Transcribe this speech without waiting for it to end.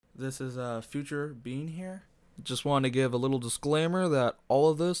this is Future Bean here. Just wanted to give a little disclaimer that all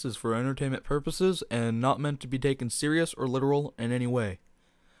of this is for entertainment purposes and not meant to be taken serious or literal in any way.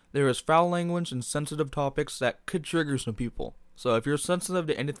 There is foul language and sensitive topics that could trigger some people. So if you're sensitive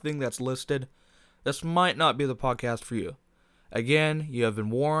to anything that's listed, this might not be the podcast for you. Again, you have been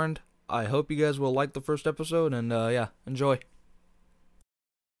warned. I hope you guys will like the first episode and enjoy.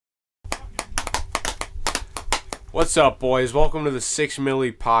 What's up, boys? Welcome to the 6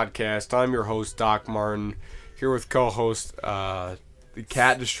 Milli Podcast. I'm your host, Doc Martin, here with co-host, the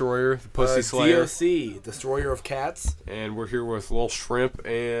Cat Destroyer, the Pussy Slayer. DOC, Destroyer of Cats. And we're here with Lil Shrimp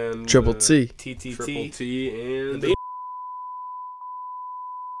and... Triple T. TTT. Triple T and...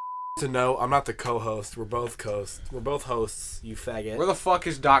 To know, I'm not the co-host. We're both hosts, you faggot. Where the fuck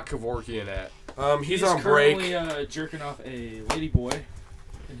is Doc Kevorkian at? He's on break. He's currently jerking off a ladyboy.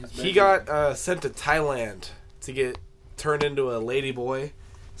 He got sent to Thailand to get turned into a ladyboy,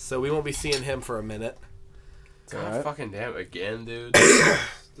 so we won't be seeing him for a minute. God fucking damn, again, dude.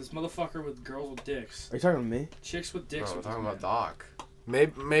 This motherfucker with girls with dicks. Are you talking to me? Chicks with dicks. No, I'm talking about Doc.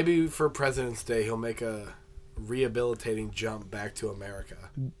 Maybe for President's Day he'll make a rehabilitating jump back to America.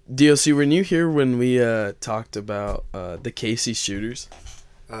 DOC, were you here when we talked about the Casey shooters?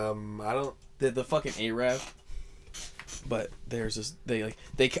 I don't. The fucking Arab. But there's this they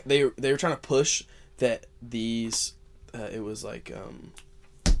were trying to push that these it was like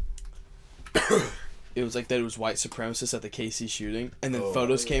it was like that it was white supremacists at the KC shooting, and then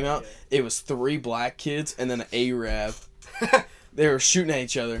photos came out. It was 3 black kids and then an Arab. They were shooting at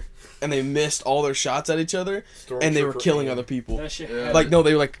each other, and they missed all their shots at each other, and they were killing other people. That shit Like no,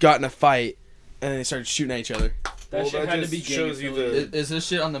 they were like got in a fight, and then they started shooting at each other. That shit had to be shows you Is this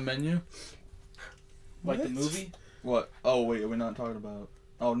shit on the menu? like What? the movie. What? Oh wait, we're not talking about.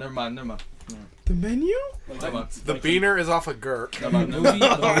 Oh, never mind. The menu? The beaner is off a Gurk.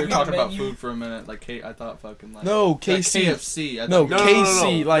 We were talking about food for a minute. Like, I thought fucking like. No, Like KC. KFC. I No, thought-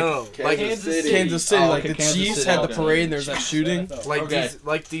 KC. Like Like Kansas City. Kansas City. Oh, Like okay, the Kansas Chiefs City. had the Okay. parade, and there's that shooting. Like Okay.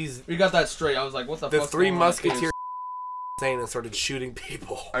 these We got that straight. I was like, what the the fuck? Three Musketeers saying and started shooting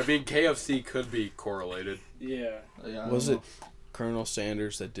people. I mean, KFC could be correlated. Yeah. Yeah, I Was don't it Colonel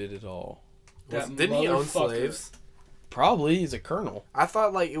Sanders that did it all? That Didn't he own motherfucker. slaves? Probably. He's a colonel. I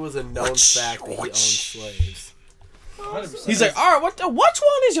thought like it was a known fact that he owned slaves. 100%. He's like, all right, which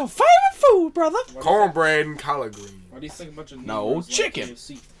one is your favorite food, brother? Cornbread and collard green. Why do you think a bunch of No, Negroes chicken. Like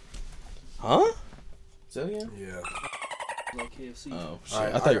KFC? Huh? Is that again? Yeah. Like KFC. Oh shit!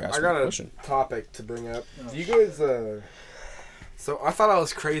 Alright, I thought you were I asking got a a question. topic to bring up. Oh, Do you guys So I thought I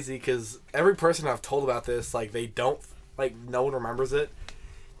was crazy because every person I've told about this, like they don't, like no one remembers it.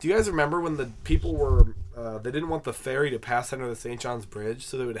 Do you guys remember when the people were, they didn't want the ferry to pass under the St. John's Bridge,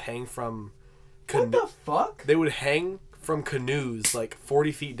 so they would hang from, fuck? they would hang from canoes like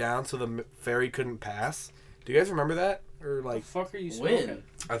 40 feet down so the ferry couldn't pass. Do you guys remember that? Or What like, the fuck are you when? smoking?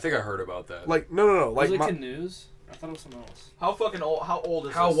 I think I heard about that. like no, Was like it canoes? I thought it was something else. How fucking old? How old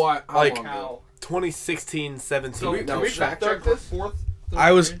is How this? wide? Like- long ago? 2016, 17. So can we fact check this? Fourth.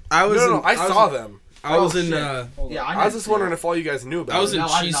 I was. No, I saw them. I was in. Hold Yeah, on. I was just wondering if all you guys knew about I was it. in No,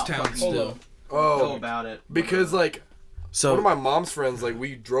 I did not Cheesetown fucking Hold still. on. know Oh, about it because like one So of my mom's friends, like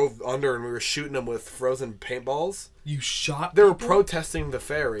we drove under and we were shooting them with frozen paintballs. you shot? They were protesting the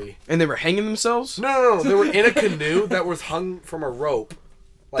ferry. And they were hanging themselves. No, they were in a canoe that was hung from a rope.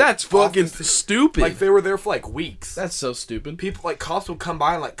 Like, That's off fucking the- stupid. Like they were there for like weeks. That's so stupid. People like cops would come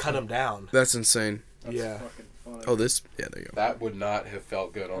by and like cut them down. That's insane. That's Yeah. fucking funny. Oh, this. Yeah, there you go. That would not have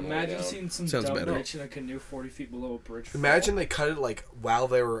felt good on the way Imagine down. seeing some Sounds dumb better. bitch in a canoe 40 feet below a bridge. Imagine they cut it like while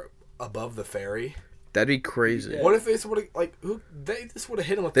they were above the ferry. That'd be crazy. Yeah. What if they would have like who they just would have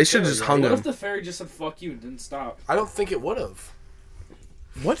hit him with? They the should've ferry, just hung right? What him. if the ferry just said fuck you and didn't stop? I don't think it would have.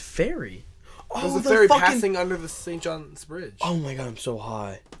 What ferry? There's Oh, a ferry fucking. passing under the St. John's Bridge. Oh my god, I'm so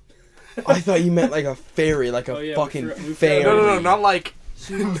high. I thought you meant like a ferry, like a Oh, yeah, we fucking forgot- we ferry. forgot- No, not like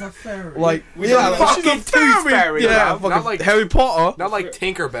Like Yeah, like fucking she's a tooth ferry, Yeah, not fucking like- Harry Potter not like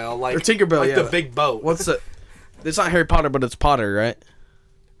Tinkerbell, like or Tinkerbell. like yeah, the big boat. What's the? It's not Harry Potter, but it's Potter, right?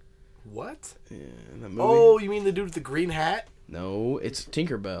 What? Yeah, in that movie. Oh, you mean the dude with the green hat? No, it's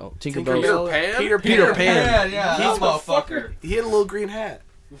Tinkerbell. Tinkerbell. Pan? Peter Peter Pan. Yeah, He's that motherfucker. He had a little green hat.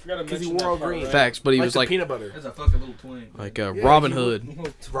 We forgot to 'Cause he mention wore all that part, green. right? Facts, but he Like was the like peanut butter. That's a fucking little twink. Robin he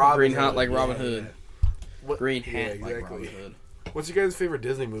Hood. Robin Green hat Hood, like yeah, Robin yeah. Hood. What- Green yeah, hat like exactly. Robin Hood. What's your guys' favorite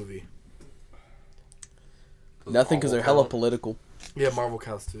Disney movie? Nothing, because they're hella political. Yeah, Marvel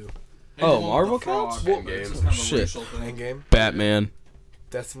counts too. Oh, Marvel counts? Well, It's Endgame. just kind of a Shit. racial thing. Endgame. Batman.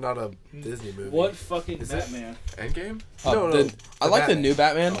 That's not a Disney movie. What fucking Is it? Batman? Endgame? No, I like the Batman. new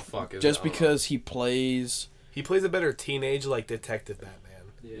Batman Oh, fuck. Is just it? I don't because he plays. He plays a better teenage like detective Batman.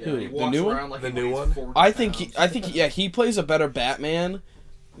 Yeah. Who? He The walks new one? around like The he new weighs one? 40 I think pounds. he plays a better Batman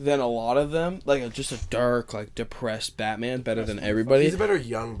than a lot of them. Like just a dark, like depressed Batman, better than everybody. He's a better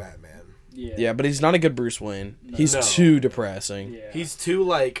young Batman. Yeah, but he's not a good Bruce Wayne. No. He's No. too depressing. Yeah. He's too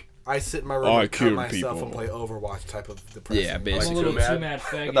like I sit in my room I and cut killed myself people. and play Overwatch type of depressing. Yeah, I'm a basically. little Too mad. too mad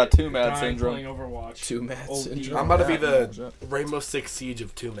faggot. That too mad dying syndrome. Playing Overwatch. Too mad OD. syndrome. I'm about to be the Yeah. Rainbow Six Siege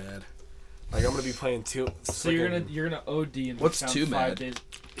of Too Mad. Like I'm gonna be playing two. So you're gonna OD in What's the count too 5 mad? days.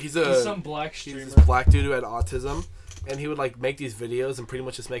 He's He's some black He's streamer. this black dude who had autism, and he would like make these videos and pretty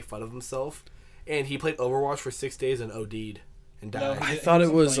much just make fun of himself. And he played Overwatch for 6 days and OD'd and No, died. he I didn't- thought he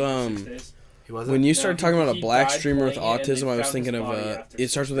it wasn't was, playing for 6 days. He wasn't. When you No, started he- talking about a he black died streamer with playing it, and they autism, I was found thinking his of body after it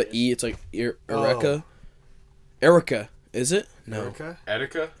starts with 6 an E. It's like Oh. Erica. Erica, is it? No, Erica?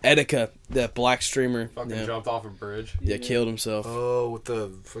 Etika Etika, that black streamer. fucking Yeah, jumped off a bridge. killed himself. Oh, with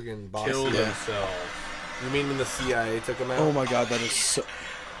the fucking boss. Killed Yeah. himself. You mean when the CIA took him out? Oh my god, that is so.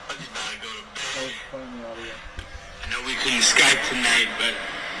 I was playing the audio. I know we couldn't Skype tonight, but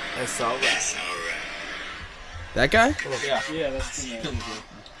I saw that. that's all right. That guy? Yeah, that's too mad.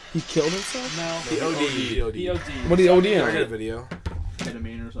 He killed himself? No. He OD'd. He OD'd. He OD. What did he OD I got a on? video.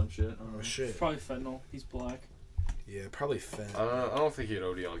 Ketamine or some shit. Oh shit. Probably fentanyl. He's black. Yeah, probably Finn. I don't think he'd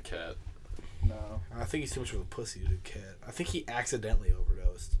OD on Cat. No. I think he's too much of a pussy to do cat. I think he accidentally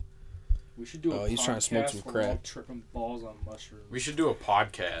overdosed. We should do a Oh, he's trying to smoke some podcast where we're all crack. tripping balls on mushrooms. We should do a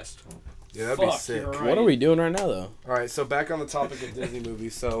podcast. Yeah, that'd be Fuck, sick. you're right. What are we doing right now, though? All right, so back on the topic of Disney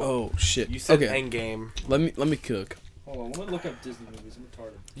movies. So Oh shit. you said Okay, Endgame. let me cook. Hold on, let me look up Disney movies. I'm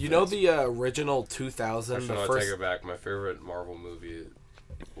retarded. You know the original 2000, Actually, the no, I first. take it back. My favorite Marvel movie,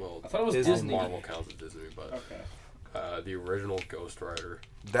 well, I thought it was Disney. Disney. Marvel counts as Disney, but Okay. the original Ghost Rider.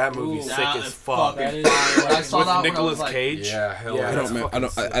 That movie's Ooh, sick that as is fuck. That is I saw With that when I Nicolas was like, Cage. Yeah, hell Yeah, I yeah. that's don't. I fucking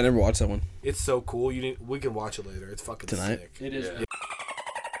don't. sick. I never watched that one. It's so cool. We can watch it later. It's fucking Tonight? sick. It is. Yeah.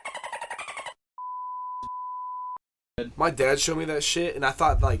 My dad showed me that shit, and I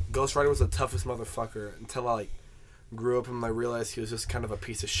thought like Ghost Rider was the toughest motherfucker until I like grew up and I realized he was just kind of a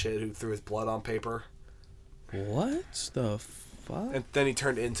piece of shit who threw his blood on paper, What the fuck? and then he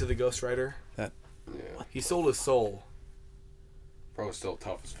turned into the Ghost Rider. Yeah. He sold his soul. Bro, still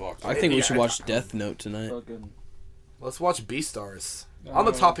tough as fuck. I think we Yeah, should watch Death Note tonight. fucking Let's watch Beastars. Oh, On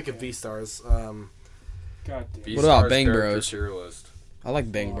the topic of okay. Beastars, God damn. What about Beastars Bang character Bros? tier list. I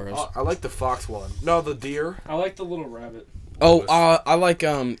like Bang Bros. I like the fox one. No, the deer. I like the little rabbit. Oh, I like You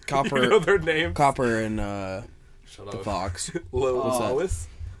know Copper, their name. Copper and Shut the up. Fox. Lois. Oh. Lois.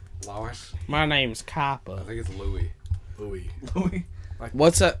 Lois? My name's I Copper. think it's Louis. Louis.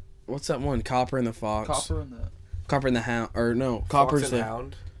 What's that? What's that one? Copper and the Fox. copper in that. Copper and the Hound. Or no, Fox Copper's and the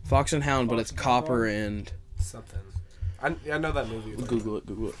Hound. Fox and Hound, but Fox it's and Copper Hound. and. Something. I know that movie. Like, Google it.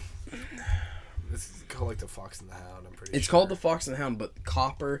 Google it. It's called like the Fox and the Hound. I'm pretty. It's sure. called the Fox and the Hound, but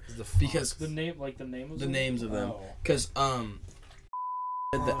Copper The Fox. because The name, like the name of the them? names of them. Oh. Because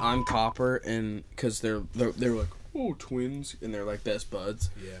said that I'm Copper and because they were like twins and they're like best buds,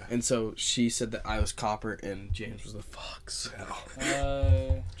 Yeah. and so she said that I was Copper and James was the Fox.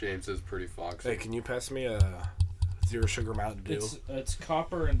 James is pretty foxy. Hey, can you pass me a zero sugar Mountain Dew? It's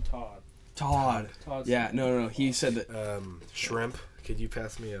Copper and Todd. Todd. Todd's Yeah, no. He said that. Shrimp. Could you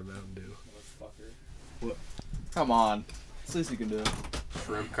pass me a Mountain Dew? Motherfucker. Come on. It's the least you can do.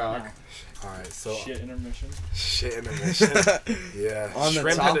 Shrimp cock. All right. So Shit intermission. shit intermission. Yeah. On the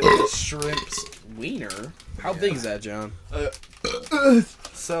Shrimp top had of to- the shrimp's wiener. How big is that, John?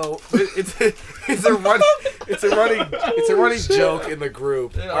 So it's a running joke in the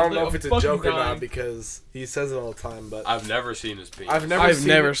group. Yeah, I don't know I'm if it's a fucking joke or dying. not because he says it all the time. But I've never seen his penis. I've never I've seen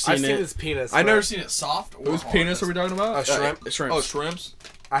never it. seen I've seen it. his penis. I've but never seen it soft or Whose hard. penis are we talking about? A shrimp. Shrimps. Oh, shrimps?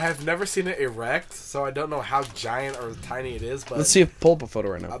 I have never seen it erect, so I don't know how giant or tiny it is. But Let's see if pull up a photo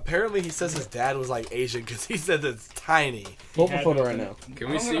right now. apparently he says his dad was like Asian because he said it's tiny. Pull He up a had photo nothing. right now. Can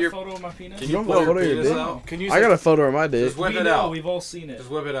I we don't see got your? a photo of my penis? Can You you don't pull got a your photo of your penis dick? out? Can you? I got a photo of my dick. Just whip We it know, out. we've all seen it. Just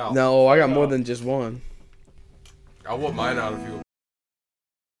whip it out. No, I got more than just one. I'll whip mine out if you.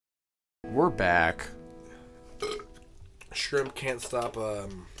 We're back. Shrimp can't stop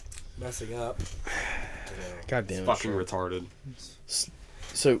messing up. God damn it. Fucking Shrimp. retarded.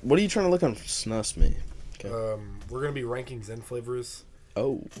 So, what are you trying to look on Snus me? We're gonna be ranking Zen flavors,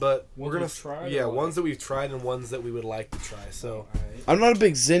 Oh. but Ones we're gonna we've tried yeah or what? ones that we've tried and ones that we would like to try. So, Alright. I'm not a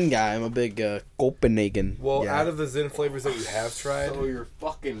big Zen guy. I'm a big Copenhagen. well, guy. out of the Zen flavors that we have tried, you're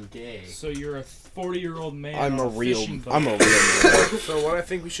fucking gay. So you're a 40-year-old man. I'm on a real. fishing boat. I'm a real. Man. so what I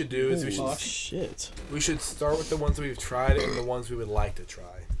think we should do is Holy shit. we should start with the ones we've tried and the ones we would like to try.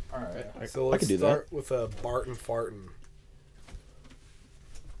 Alright. So I let's could do start with Barton Farton.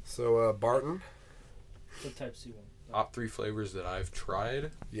 So Barton, The Type C one. top 3 flavors that I've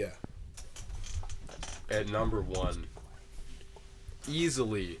tried. Yeah. At number 1,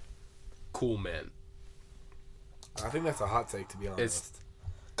 easily Cool Mint. I think that's a hot take, to be honest.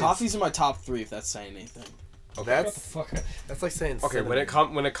 Coffee's in my top 3 if that's saying anything. Okay. What the fuck? That's like saying Okay, when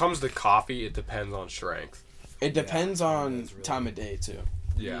it comes to coffee, it depends on strength. It depends on that's really time of day too.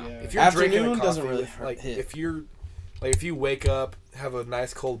 Yeah. If you're Afternoon drinking a coffee, doesn't really like hit. if you wake up, have a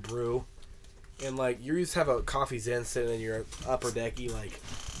nice cold brew, and like you just have a coffee zen sitting in your upper decky,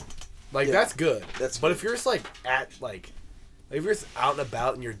 like Yeah. that's good. That's but good. if you're just like if you're just out and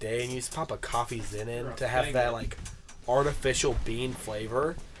about in your day and you just pop a coffee zen in to have that like artificial bean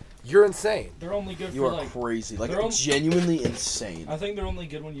flavor, you're insane. They're only good You for are like. crazy. Like they're on- genuinely insane. I think they're only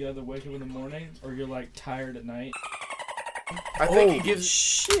good when you either wake up in the morning or you're like tired at night. I think Holy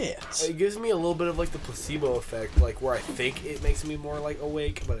shit. it gives me a little bit of like the placebo effect, like where I think it makes me more like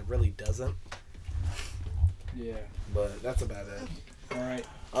awake, but it really doesn't. Yeah. But that's about it. All right.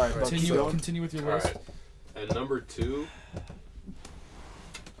 All right, Continue with your All list. right. And number 2,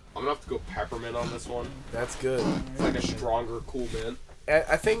 I'm gonna have to go peppermint on this one. That's good. It's like a stronger Cool Mint.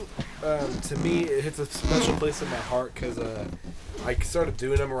 I think to me it hits a special place in my heart because I started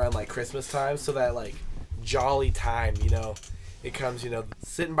doing them around like Christmas time, so that like jolly time, it comes,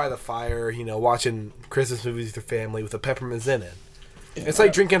 sitting by the fire, watching Christmas movies with your family with a peppermint in it. It's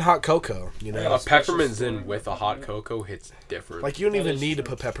like drinking hot cocoa, A peppermint in with a hot cocoa hits different. Like you don't That even is need to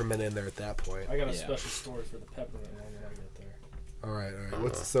true. put peppermint in there at that point. I got a Yeah. special story for the peppermint one when I get there. All right.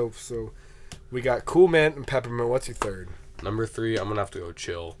 What's so we got cool mint and peppermint. What's your third? Number 3, I'm gonna have to go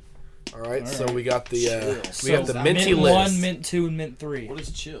chill. All right. All So right. we got the Chill. got the minty mint list. 1, mint 2, and mint 3. What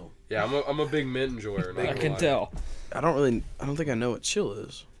is chill? Yeah, I'm a big mint enjoyer. not I gonna can lie. tell. I don't think I know what chill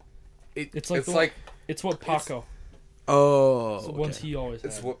is. It's like It's the like it's what Paco. Oh. It's the ones he always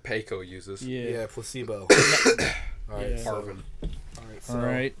it's had. what Payco uses. Yeah. Yeah, placebo. All right. Yeah. So, Parvin. all right. So, All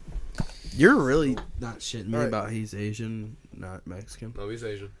right. You're really not shitting me All right. about he's Asian, not Mexican. No, he's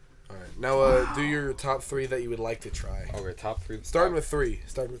Asian. All right. Now do your top 3 that you would like to try. Okay, top 3. Starting with 3.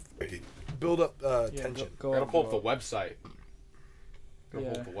 Build up Yeah, tension. go I gotta up, pull up go the up. website. Gotta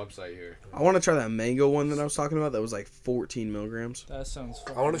pull Yeah. up the website here. I want to try that mango one that I was talking about. That was like 14 milligrams. That sounds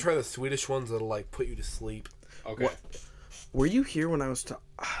fun. I want to try the Swedish ones that'll like put you to sleep. Okay. What? Were you here when I was?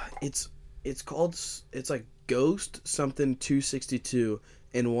 It's called. It's like Ghost something 262,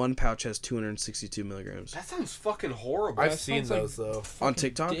 and one pouch has 262 milligrams. That sounds fucking horrible. I've That seen sounds those though. On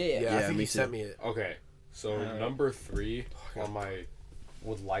TikTok? dick. Yeah, I think me you sent too. me it. Okay, so Alright. number 3 on my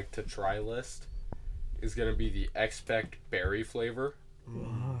would like to try list is gonna be the Expect Berry flavor.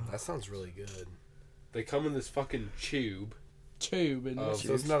 That sounds really good. They come in this fucking tube. Tube and Oh,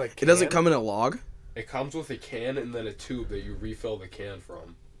 So it's not a can? It doesn't come in a log. It comes with a can and then a tube that you refill the can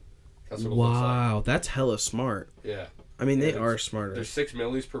from. That's what it looks like. Wow, that's hella smart. Yeah. I mean, they Yeah, are smarter. There's 6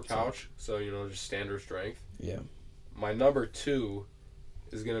 millis per pouch, so just standard strength. Yeah. My number 2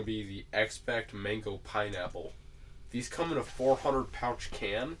 is gonna be the Expect Mango Pineapple. These come in a 400 pouch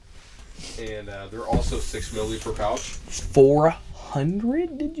can, and they're also 6 milli per pouch.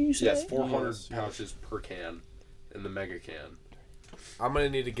 400? Did you say? Yes, 400 Yes, yes. pouches per can in the mega can. I'm gonna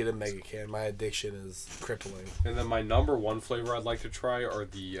need to get a mega can. My addiction is crippling. And then my number 1 flavor I'd like to try are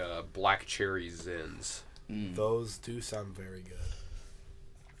the black cherry Zins. Those do sound very good.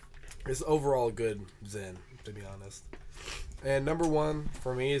 It's overall a good Zen, to be honest. And number 1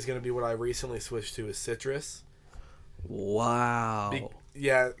 for me is gonna be what I recently switched to is citrus. Wow.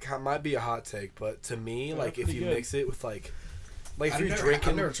 Yeah, it might be a hot take, but to me, Yeah, like if pretty you good. mix it with like if you're drinking,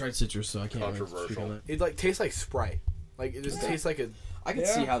 I've never tried citrus, so I can't really speak Controversial. on that. it like tastes like Sprite. Like it just tastes like I can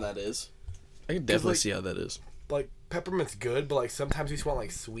Yeah. see how that is. I can definitely like- see how that is. like peppermint's good, but like sometimes you just want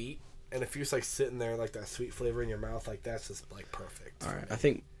like sweet. And if you're just like sitting there like that sweet flavor in your mouth, like that's just like perfect. All right, I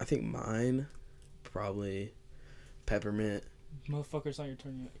think mine probably peppermint. Motherfucker, it's not your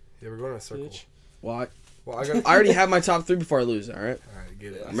turn yet. Yeah, we're going in a circle. Bitch. Well, Well, I got. I already have my top 3 before I lose. All right. All right,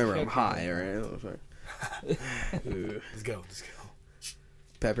 get it. Remember, I'm high. All right. Ooh. Let's go. Let's go.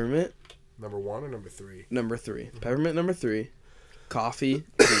 Peppermint Number 1 or number 3? number 3. Peppermint number 3. Coffee.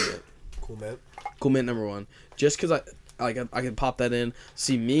 Cool Mint. Cool mint. Cool Mint number 1. Just because I can pop that in.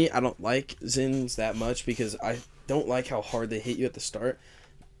 See me, I don't like Zins that much because I don't like how hard they hit you at the start.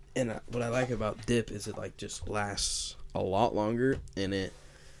 And what I like about dip is it like just lasts a lot longer and it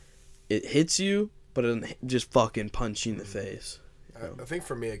hits you, but it doesn't just fucking punch you in the face. I think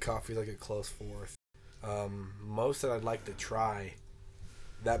for me, a coffee is like a close 4th. Most that I'd like to try,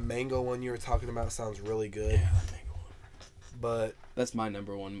 that mango one you were talking about sounds really good. but That's my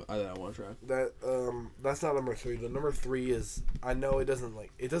number one that I want to try. that's not number 3. The number 3 is, I know it doesn't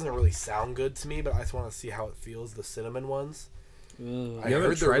really sound good to me, but I just want to see how it feels. The cinnamon ones. You I ever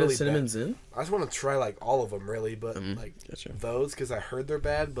heard they're tried really a cinnamon bad. zin? I just want to try like all of them really, but like Gotcha. those because I heard they're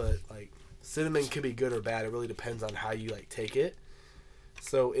bad. But like cinnamon could be good or bad. It really depends on how you like take it.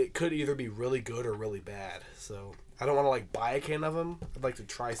 So it could either be really good or really bad. So I don't want to like buy a can of them. I'd like to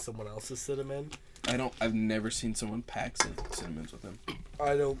try someone else's cinnamon. I've never seen someone pack cinnamons with them.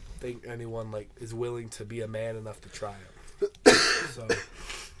 I don't think anyone like is willing to be a man enough to try them. So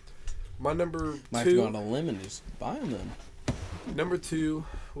my number Might have to go 2, on a limb and just buy them then. number 2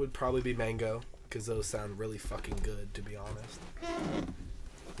 would probably be mango because those sound really fucking good, to be honest.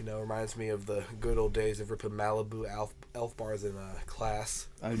 You know, reminds me of the good old days of ripping Malibu elf bars in class.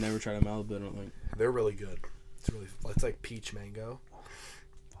 I've never tried a Malibu, I don't think. They're really good. It's like peach mango.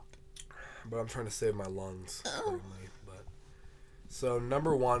 But I'm trying to save my lungs. Mainly, but so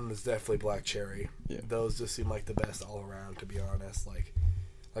number 1 was definitely black cherry. Yeah. Those just seem like the best all around, to be honest. Like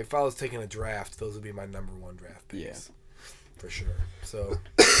if I was taking a draft, those would be my number 1 draft picks. Yeah. For sure. So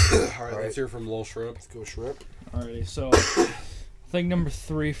All right, let's hear from Lil Shrimp. let's go shrimp. Alrighty, so I think number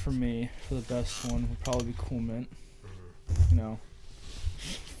 3 for me, for the best one, would probably be Cool Mint. You know,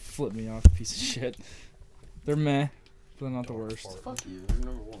 flip me off, piece of shit. They're meh, but they're not the worst. Fuck you, they're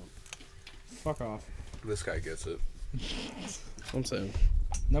number 1. Fuck off. This guy gets it. I'm saying.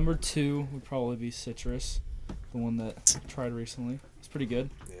 Number 2 would probably be Citrus, the one that I tried recently. It's pretty good.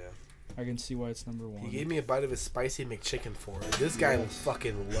 Yeah. I can see why it's number 1. He gave me a bite of his spicy McChicken for it. This guy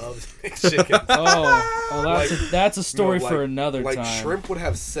fucking loves McChicken. That's a story No, for another like time. shrimp would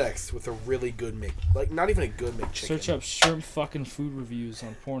have sex with a really good not even a good McChicken. Search up shrimp fucking food reviews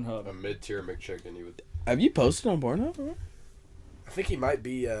on Pornhub. A mid-tier McChicken, you would Have you posted on Pornhub? I think he might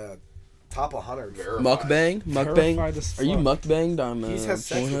be top 100. verify. Mukbang? Terrified as Are you fuck. mukbanged on He's had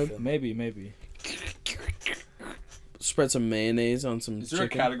sex with Pornhub? him. Maybe. Spread some mayonnaise on some Is there a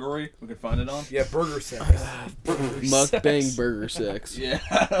chicken. category we could find it on? Yeah, burger sex. Mukbang Sex. burger sex. Yeah,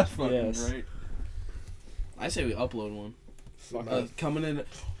 that's fucking Yes. great. I say we upload one. Fuck. Coming in,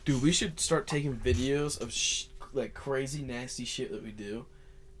 dude. We should start taking videos of like crazy nasty shit that we do,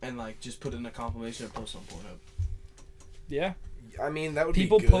 and like just put it in a compilation and post on Pornhub. Yeah. I mean, that would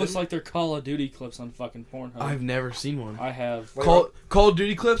People be good. post like their Call of Duty clips on fucking Pornhub. I've never seen one. I have. Like, Call of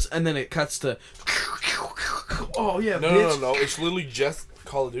Duty clips, and then it cuts to. Oh yeah, no, bitch. no. It's literally just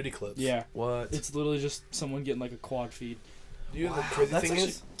Call of Duty clips. Yeah. What? It's literally just someone getting like a quad feed. You know, the Wow, crazy that's thing actually-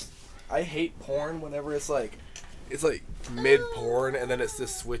 is, I hate porn whenever it's like mid porn and then it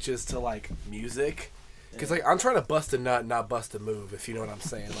just switches to like music. Cause like I'm trying to bust a nut, not bust a move. If you know what I'm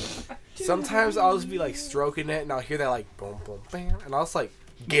saying. Like sometimes I'll just be like stroking it and I'll hear that like boom boom bam, and I'll just like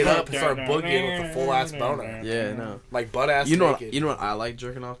get up and start boogieing with a full ass boner, Yeah, no. like butt ass You know, naked. you know what I like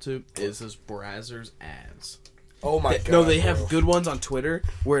jerking off to is those Brazzers ads. Oh my god. No, they bro. have good ones on Twitter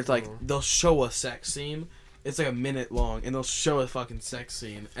where it's like they'll show a sex scene. It's like a minute long, and they'll show a fucking sex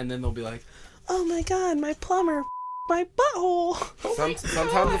scene, and then they'll be like, "Oh my god, my plumber, my butthole." Sometimes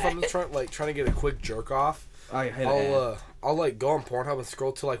if I'm just trying to get a quick jerk off, I hate it. I'll like go on Pornhub and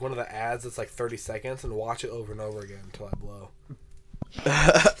scroll to like one of the ads that's like 30 seconds and watch it over and over again until I blow.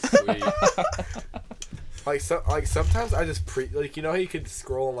 Sweet. Like sometimes I just you know how you could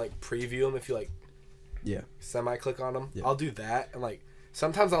scroll and like preview them if you like Yeah. semi click on them. Yeah. I'll do that and like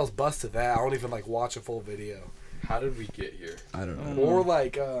sometimes I'll just bust to that. I won't even like watch a full video. How did we get here? I don't know. Or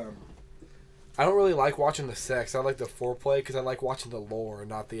like I don't really like watching the sex. I like the foreplay because I like watching the lore,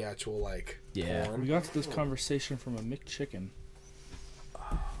 not the actual like Yeah. porn. We got to this conversation from a McChicken.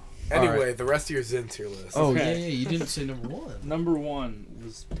 Anyway, Alright. the rest of your Zin tier list. Oh Okay. yeah, you didn't say number one. Number 1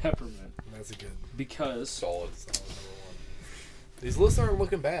 was peppermint That's a good. because Solid. These lists aren't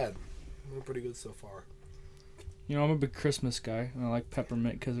looking bad. They're pretty good so far. you know I'm a big Christmas guy and I like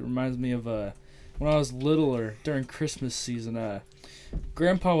peppermint because it reminds me of when I was littler during Christmas season.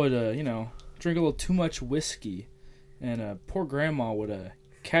 Grandpa would drink a little too much whiskey, and poor Grandma would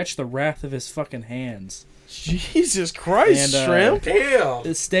catch the wrath of his fucking hands. Jesus Christ, And, shrimp! Damn.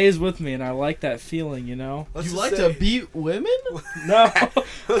 It stays with me, and I like that feeling, you know. Let's You just like say- to beat women? No,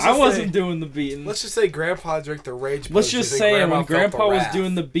 Let's I just wasn't say- doing the beating. Let's just say Grandpa drank the rage. Let's potions just and say when felt the Grandpa was wrath.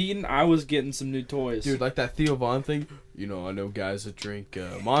 doing the beating, I was getting some new toys. Dude, like that Theo Vaughn thing. You know, I know guys that drink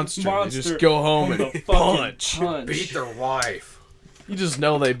Monster. They Monster just go home on and the fucking punch. Beat their wife. You just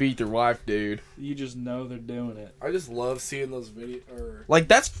know they beat their wife, dude. You just know they're doing it. I just love seeing those videos. Or Like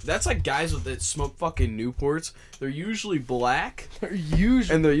that's like guys that smoke fucking Newports. They're usually black, They're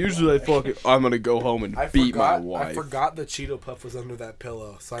usually and they're usually like fucking. I'm gonna go home and beat my I wife. forgot the Cheeto Puff was under that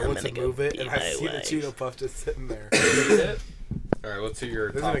pillow, so I went to move it, and I see the Cheeto Puff just sitting there. All right, let's hear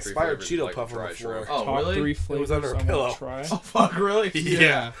your There's top an three expired flavors Cheeto you like Puff to on try, the floor. Shrimp. Oh, top really? 3 flavors under a I wanna pillow. try. Oh, fuck, really?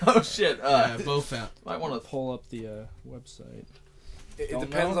 Yeah. Oh, shit. Both out. Might want to... Pull up the website. It Don't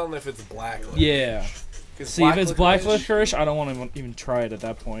depends know? on if it's black. Yeah. 'Cause See, if it's black licorice, licorice, I don't want to even try it at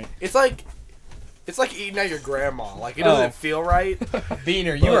that point. it's like eating at your grandma. Like it doesn't feel right.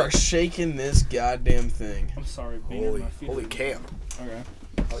 Beaner, you are shaking this goddamn thing. I'm sorry, Beaner. My feet Holy are- camp! Okay.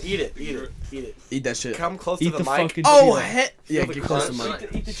 Oh, eat it. Eat that shit. Come close Eat to the the mic. fucking Oh, Cheeto. heck. Yeah, the get close to crunch. mine.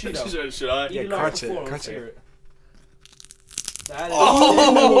 Eat the Cheeto. Should I? Eat it crunch off the it, floor. crunch Let's it. hear it. That is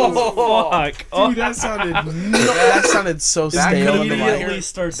Oh, fuck. Dude, that sounded so That stale could've in the been mic. Immediately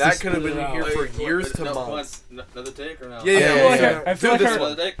starts that to could have spit been it here out. for years to months. Another take or no? Yeah, I yeah, feel like yeah. I feel Do like this I-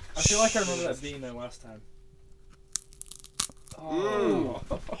 one. Another take? I feel like I remember that being there last time. Oh.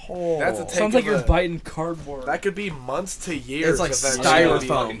 That's a take Sounds like of you're a- biting cardboard. That could be months to years. It's like of that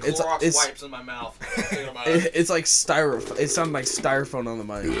styrofoam. shit. It's wipes in my mouth. It's like styrofoam. It sounded like styrofoam on the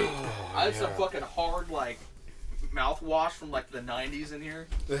mic. I had some fucking hard like mouthwash from like the 90s in here.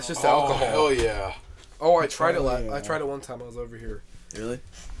 It's just Oh, alcohol. hell yeah. Oh, I tried it. Yeah. I tried it one time. I was over here. Really?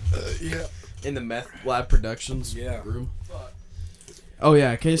 Yeah. In the Meth Lab Productions Yeah. room. Oh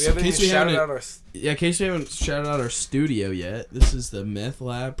yeah, in case We haven't even shouted out our. in case we haven't shouted out our studio yet, this is the Meth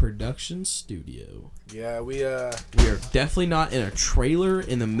Lab Productions studio. Yeah, we We are definitely not in a trailer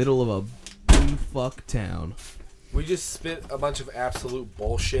in the middle of a boomfuck town. we just spit a bunch of absolute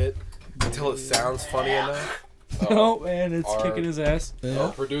bullshit until it sounds funny enough. Oh man, it's Our- kicking his ass.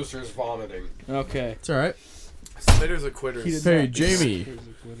 Our producer's vomiting. Okay. It's all right. Spitters are quitters. He did Hey, not- Jamie.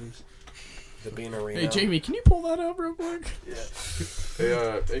 The Bean Arena. Hey Jamie, can you pull that up real quick?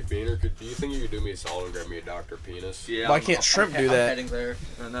 Hey, Beaner, do you think you could do me a solid and grab me a Dr. Penis? Yeah. Why can't Shrimp do that? I'm heading there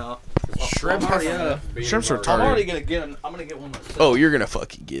right now. Shrimp I'm already, has Beaner's Shrimp's already- retarded. I'm already gonna get him. I'm gonna get one myself. Oh, you're gonna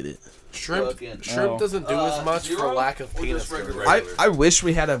fucking get it. Shrimp. Fucking- Shrimp Oh. doesn't do as much for zero lack of or penis. just regular? girth. I wish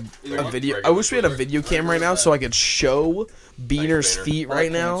we had a Regular- video. I regular wish we had a Twitter. video cam right now so I could show Beaner's Beaner. feet I like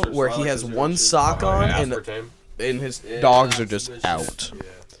right now, cancers, where so I he like has to do one it too. sock on and Aspartame? his Yeah, dogs are that's just the out. shit.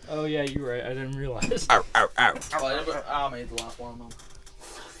 Oh yeah, you're right. I didn't realize. Ow, ow, ow. I made the last one.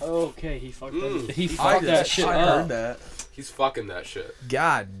 Okay, he fucked Mm. that. He I fucked that shit I up. heard that. He's fucking that shit.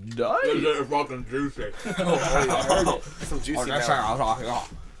 God damn. fucking juicy. Some juicy now.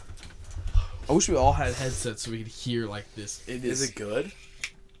 I wish we all had headsets so we could hear like this. Is it good?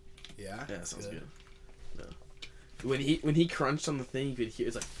 Yeah. Yeah, that sounds good. No. When he crunched on the thing, you could hear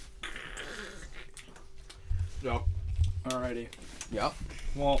it's like. Yep. Alrighty. Yep.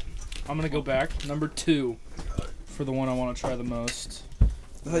 Well, I'm gonna go back. Number 2 for the one I want to try the most.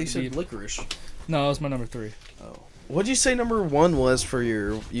 I thought you said licorice. No, that was my number 3. Oh. What'd you say number 1 was for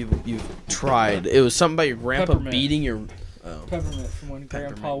your you've tried? It was something about your grandpa Peppermint. beating your. Oh. Peppermint from when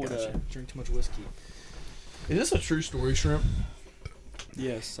Peppermint, Grandpa would gotcha. drink too much whiskey. Is this a true story, Shrimp?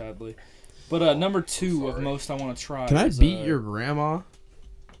 Yes, sadly. But number 2 of sorry. most I want to try. Can I is, beat your grandma?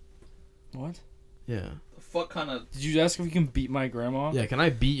 What? Yeah. The fuck kind of. Did you ask if you can beat my grandma? Yeah. Can I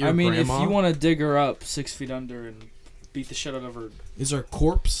beat your I mean, grandma? if you want to dig her up 6 feet under and beat the shit out of her, Is her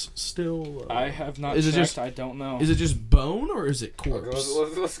corpse still? I have not Is it checked. just- I don't know. Is it just bone or is it Okay, corpse?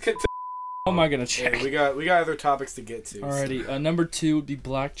 let's get to. How am I gonna check? Hey, we got other topics to get to. Alrighty, number 2 would be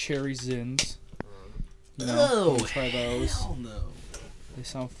black cherry zins. You know, Oh, you can try those. hell no. They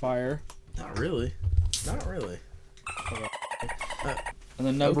sound fire. Not really. Not really. And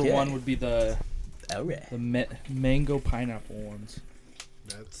then number Okay. 1 would be the Alright. mango pineapple ones.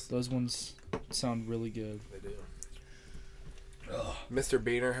 That's Those ones sound really good. they do. Mr.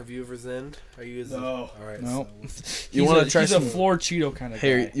 Beaner, have you ever zinned? Are you? No. All right. No. So You want to try he's some? a floor Cheeto kind of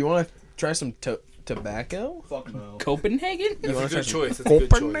Here, guy. you want to try some tobacco? Fuck no. Copenhagen? that's wanna a try good some choice. That's a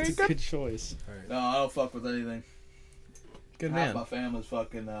good choice. Good choice. No, I don't fuck with anything. Good Half man. my family's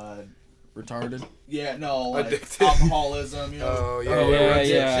fucking. Retarded. Yeah, no, like Addicted. alcoholism. You know. Oh yeah. Oh, yeah,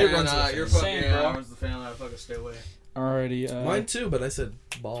 yeah. You're, Runs the you're family. fucking. Same, bro. Runs the family. I fucking stay away. Alrighty. Mine too, but I said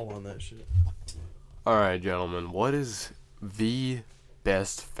ball on that shit. All right, gentlemen. What is the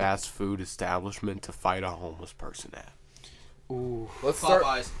best fast food establishment to fight a homeless person at? Ooh. Let's start.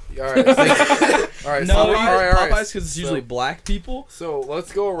 Popeyes. All right. All right. No, so, all right. Popeyes because it's usually So- black people. So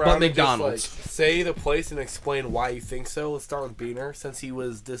let's go around. But and just, McDonald's. like, say the place and explain why you think so. Let's start with Beaner, since he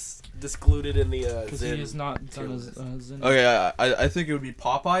was discluded in the Because Zin. he has not done his Zin. Okay, I think it would be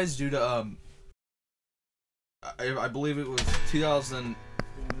Popeyes due to I believe it was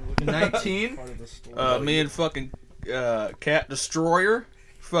 2019. Part of the story. Me and fucking Cat Destroyer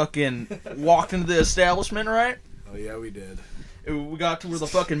fucking walked into the establishment, right? Oh yeah, we did. We got to where the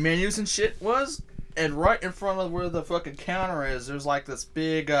fucking menus and shit was, and right in front of where the fucking counter is, there's like this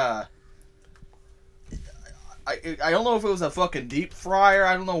big, I don't know if it was a fucking deep fryer,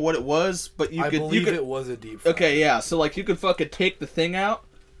 I don't know what it was, but I believe it was a deep fryer. Okay, yeah, so like you could fucking take the thing out,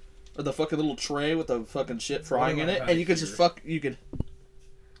 or the fucking little tray with the fucking shit frying in it, and you could just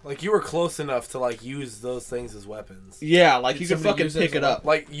Like, you were close enough to, like, use those things as weapons. yeah, like you could somebody fucking use it pick as a it up.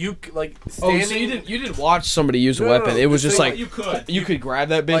 Like, you, like, Oh, standing... so you didn't watch somebody use a No, weapon. no, It was the just thing- like You could. you could grab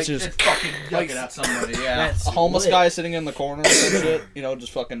that bitch Like, and just Just fucking yuck it at somebody, yeah. A homeless guy sitting in the corner or some shit, you know,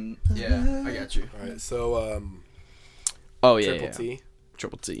 just fucking... yeah, I got you. Alright, so, Oh yeah, Triple yeah. T,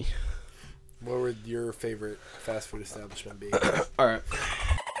 Triple T. what would your favorite fast food establishment be? All right.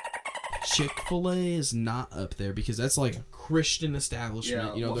 Chick-fil-A is not up there because that's like a Christian establishment.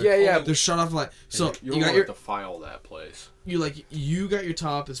 Yeah, You know, well, they're, yeah, they're shut off like so. You're You got gonna your defile that place. you got your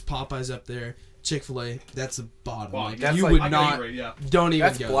top. It's Popeyes up there. Chick-fil-A, that's the bottom. Well, Like, that's you like- would I not. agree, yeah. Don't even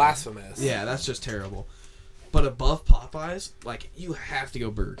That's go. blasphemous. Yeah, that's just terrible. But above Popeyes, like you have to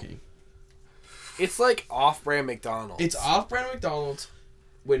go Burger King. It's like off-brand McDonald's. It's off-brand McDonald's.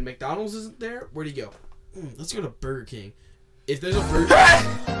 When McDonald's isn't there, where do you go? Let's go to Burger King. If there's a Burger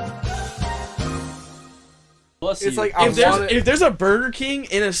Bless It's you. like, I want it... if there's a Burger King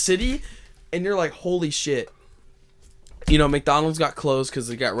in a city, and you're like, holy shit, you know, McDonald's got closed because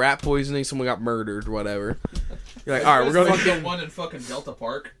they got rat poisoning, someone got murdered, or whatever. You're like, all right, we're going. fucking one in fucking Delta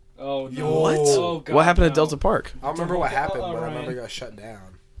Park. Oh no! What? Oh, God, What happened no. at Delta Park? I don't remember what happened, but I Ryan. remember it got shut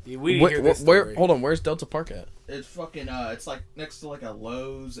down. We didn't hear this Where? story. Hold on, where's Delta Park at? It's fucking it's like next to like a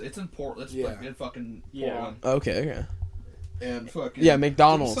Lowe's. It's in Portland. It's Yeah. like in fucking Yeah. Portland. Okay. And fucking Yeah,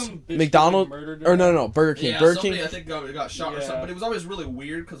 McDonald's. Didn't some bitch McDonald's. get murdered Or in no, Burger King. Yeah, Burger somebody King. I think got shot or Yeah. something. But it was always really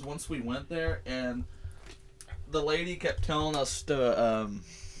weird because once we went there and the lady kept telling us to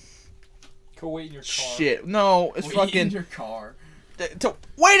Go wait in your car. shit. No, it's Wait fucking in your car. to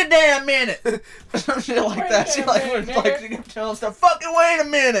wait a damn minute. Shit like Wait that. a She minute, she kept telling us to fucking wait a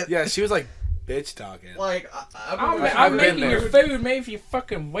minute. Yeah, she was like bitch talking. Like I'm I've been making there. your food, man. If you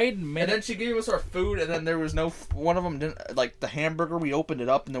fucking wait a And minute. then she gave us our food, and then there was no one of them didn't like the hamburger. We opened it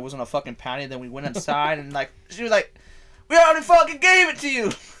up, and there wasn't a fucking patty. Then we went inside, and like she was like, "We already fucking gave it to you,"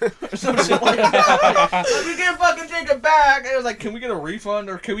 or some shit like that. Like, we can't fucking take it back. And it was like, "Can we get a refund,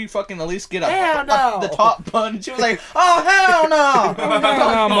 or can we fucking at least get the top bun?" And she was like, "Oh hell no!" Oh,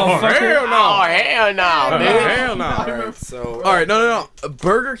 no, motherfucker. hell no, Hell no. Alright, so... All right, no.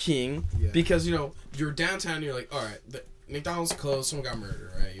 Burger King, Yeah. because you know you're downtown. And you're like, all right, the McDonald's closed. Someone got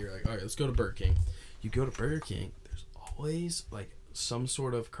murdered, right? You're like, all right, let's go to Burger King. You go to Burger King. There's always like some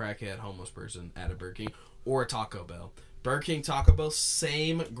sort of crackhead homeless person at a Burger King or a Taco Bell. Burger King, Taco Bell,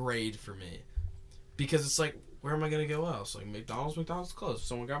 same grade for me, because it's like, where am I gonna go else? Like McDonald's closed.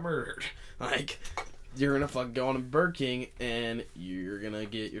 Someone got murdered. Like, you're gonna fucking go on to Burger King and you're gonna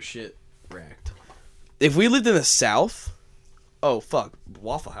get your shit wrecked. If we lived in the South, oh fuck,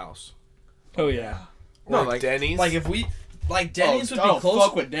 Waffle House. Oh yeah. Or like Denny's. Like if we, like Denny's would be close.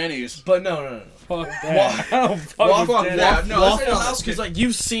 Fuck with Denny's. But no. Fuck that. I don't fuck Waffle- with that. that. No, Waffle that's- House, because like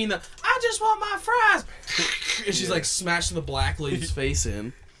you've seen the, I just want my fries. And she's like smashing the black lady's face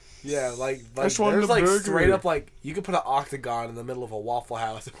in. Yeah, like just wanted there's a like burger. straight up like you could put an octagon in the middle of a Waffle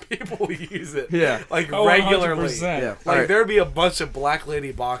House and people use it. Yeah. Like Oh, regularly. 100%. Yeah. Like Alright. thereuld be a bunch of black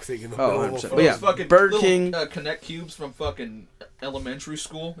lady boxing in the Oh, middle of 100%. a But yeah, Those fucking Burger little, King- Connect cubes from fucking elementary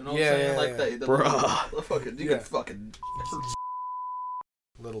school. You know what Yeah, I'm saying? yeah, Like yeah. the Bruh. the fucking you Yeah. can fucking.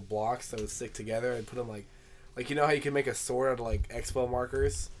 little blocks that would stick together and put them like you know how you can make a sword out of like expo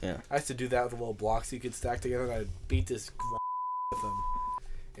markers? Yeah. I used to do that with the little blocks you could stack together and I'd beat this with them.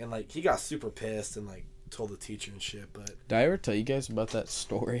 And like he got super pissed and like told the teacher and shit, but Did I ever tell you guys about that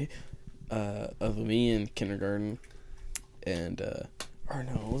story of me in kindergarten? And, or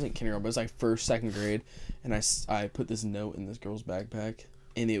no, it wasn't kindergarten, but it was like first, second grade. And I put this note in this girl's backpack,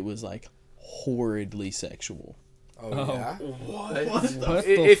 and it was like horridly sexual. oh yeah. What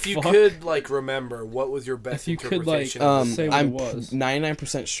If you fuck? could like remember, what was your best If you could, like, interpretation of say the what I'm it was.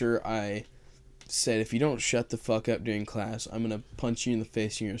 99% sure I said, if you don't shut the fuck up during class, I'm gonna punch you in the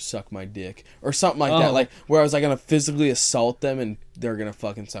face and you're gonna suck my dick, or something like that. Oh. Like where I was like gonna physically assault them and they're gonna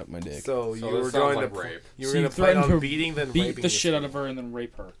fucking suck my dick. So you So were that sounds going like to rape. you were So you going to plan threatened on to beating then Beat raping the this shit out girl of her and then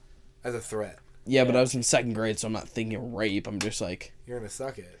rape her. as a threat. Yeah, but Yeah. I was in second grade, so I'm not thinking rape. I'm just like, You're gonna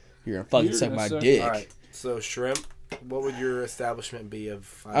suck it. you're gonna fucking You're suck gonna my suck- dick. All right. So shrimp, what would your establishment be I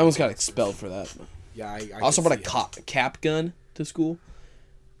almost got expelled for that. Yeah, I I also could brought a see it. cap gun to school.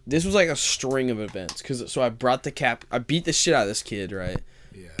 this was like a string of events. So I brought the cap. I beat the shit out of this kid, right?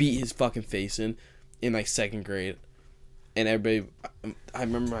 Yeah. Beat his fucking face in like 2nd grade. And everybody, I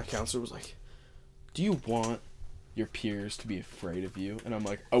remember my counselor was like, do you want your peers to be afraid of you? And I'm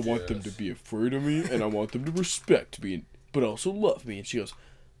like, I want them to be afraid of me, and I want them to respect me, but also love me. And she goes,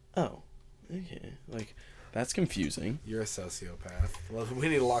 oh, okay. Like, that's confusing. You're a sociopath. Well, we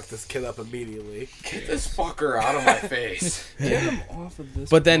need to lock this kid up immediately. Get this fucker out of my face. Get him off of this.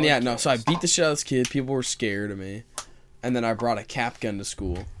 But then, so I beat the shit out of this kid. People were scared of me. And then I brought a cap gun to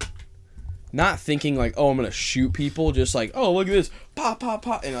school. Not thinking like, oh, I'm going to shoot people. Just like, oh, look at this. Pop, pop,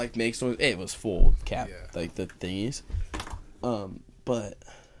 pop. And like makes noise. It was full cap, like the thingies. But,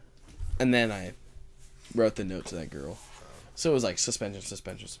 and then I wrote the note to that girl. So it was like suspension.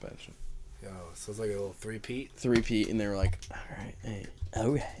 Yo, so it's like a little three-peat. And they were like, alright, hey,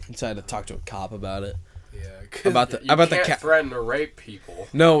 alright. And so I had to talk to a cop about it. Yeah. About the can't threaten to rape people.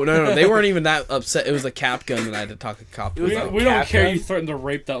 No. They weren't even that upset. It was the cap gun that I had to talk to the cop We about. don't care you threatened to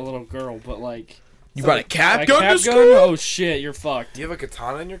rape that little girl, but like... You brought a cap A gun cap to gun? school? Oh shit, you're fucked. Do you have a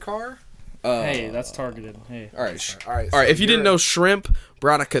katana in your car? Hey, that's targeted. Hey. Alright. All right. Alright, if you didn't know, Shrimp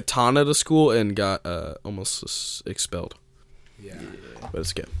brought a katana to school and got almost expelled. Yeah. But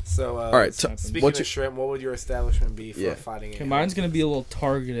it's good. So, Alright, speaking of shrimp, what would your establishment be for fighting Okay, mine's gonna be a little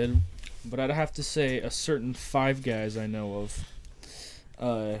targeted, but I'd have to say a certain Five Guys I know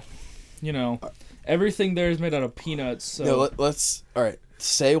of. Everything there is made out of peanuts. So No, let's... Alright,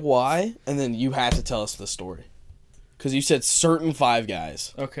 say why, and then you have to tell us the story. Because you said certain Five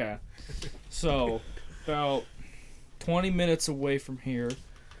Guys. Okay. So, about 20 minutes away from here,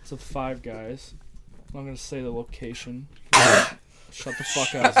 it's a Five Guys. I'm not gonna say the location. Shut the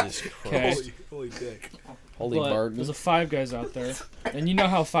fuck up. Okay. Holy dick. Holy But Barton. there's a Five Guys out there, and you know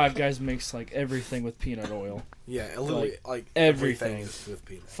how Five Guys makes like everything with peanut oil. Yeah, literally, like everything is with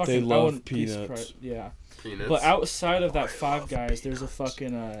peanuts. Fucking, They love I wouldn't- peanuts. Yeah. Peanuts. But outside of that Five Guys, there's a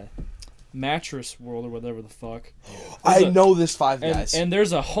fucking mattress world or whatever the fuck. I know this Five Guys. And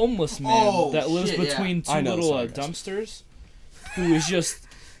there's a homeless man Oh, that lives shit, yeah. between two I know this little Five Guys. dumpsters, who is just.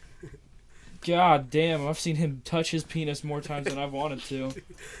 God damn! I've seen him touch his penis more times than I've wanted to.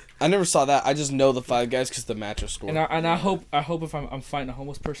 I never saw that. I just know the Five Guys because the mattress store. And I hope if I'm fighting a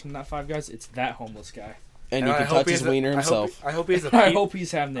homeless person in that Five Guys, it's that homeless guy. And you I can hope touch he his has a- wiener himself. I hope he has a. I hope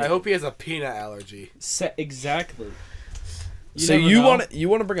he's having it. I hope he has a peanut allergy. Exactly. So never you know.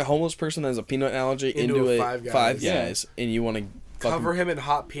 want to bring a homeless person that has a peanut allergy Into into a a Five Guys. Five Yeah. Guys, and you want to Cover him in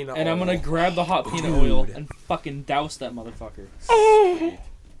hot peanut And oil. I'm gonna grab the hot peanut oil and fucking douse that motherfucker.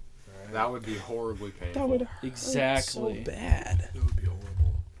 That would be horribly painful. Exactly. so bad. It would be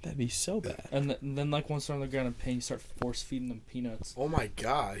horrible. That'd be so bad. And then like once they're on the ground in pain, you start force feeding them peanuts. Oh my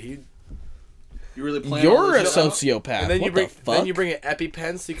god, he. You really plan You're on a this? sociopath. And then what you bring the fuck? then you bring an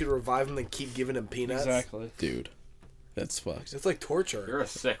EpiPen so you could revive him and keep giving him peanuts. Exactly. Dude, that's fucked. It's like torture. You're a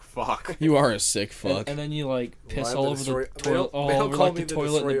sick fuck. You are a sick fuck. And then you like piss Well, all I'm over destroy- the toilet, all they don't over call like me the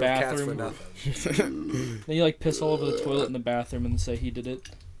toilet in the destroyer of cats for bathroom. nothing. Then you like piss all over the toilet in the bathroom and say he did it.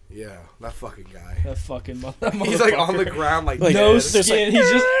 Yeah, that fucking guy. That fucking that He's like on the motherfucker. ground, like Like, No dead. skin. He's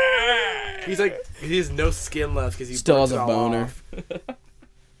just. He's like he has no skin left because he Still burns has a it all boner. off.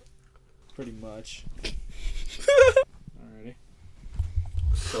 Pretty much. Alrighty.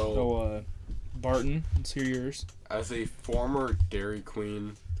 So, So, Barton, let's hear yours. as a former Dairy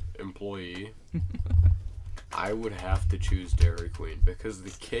Queen employee, I would have to choose Dairy Queen because the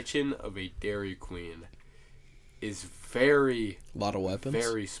kitchen of a Dairy Queen is very, A lot of weapons.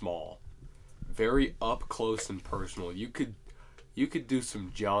 very small, very up close and personal. You could do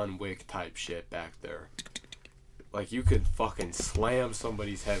some John Wick type shit back there. Like you could fucking slam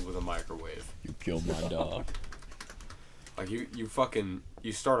somebody's head with a microwave. You killed my dog. Like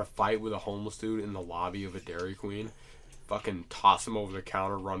you start a fight with a homeless dude in the lobby of a Dairy Queen, fucking toss him over the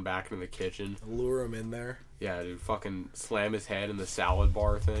counter, run back into the kitchen. Lure him in there. Yeah, dude, fucking slam his head in the salad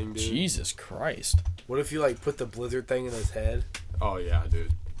bar thing, dude. Jesus Christ. What if you like put the blizzard thing in his head? Oh yeah,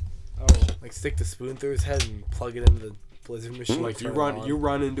 dude. Oh, Like stick the spoon through his head and plug it into the blizzard machine. Like turn it on. you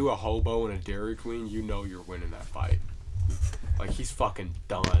run into a hobo in a Dairy Queen, you know you're winning that fight. Like he's fucking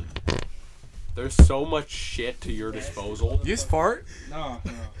done. There's so much shit to your disposal. You just fart? no.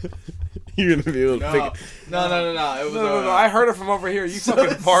 You're gonna be able to No, no. It was No. I heard it from over here. You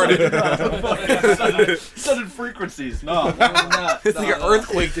fucking farted. sudden frequencies. No. It's like an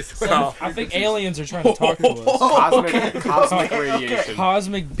earthquake just went off. I think aliens are trying to talk to us. Cosmic radiation.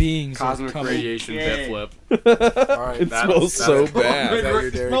 Cosmic beings Cosmic are coming. radiation bit flip. All right, It smells so bad. Is that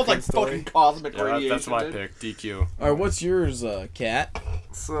your Dairy smells Queen like story? fucking cosmic Yeah, radiation. that's my dude. pick. DQ. Alright, what's yours, Cat?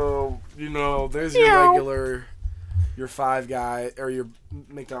 So, there's your regular your Five Guys or your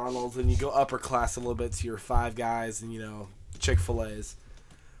McDonald's, and you go upper class a little bit to your Five Guys and Chick-fil-A's.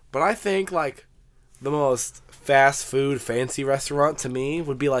 But I think like the most fast food fancy restaurant to me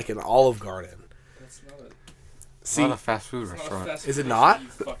would be like an Olive Garden. That's not a. It's not a fast food It's not a restaurant. fast Is it food not?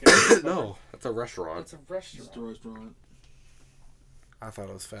 restaurant, you fucking- No, that's a restaurant. It's a restaurant. I thought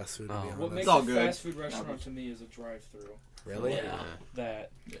it was fast food. To Oh. be What honest. makes all a good. fast food restaurant to me is a drive-through. Really? Yeah. That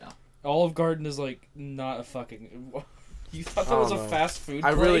Yeah. Olive Garden is like not a fucking. You thought that I was don't a know. fast food?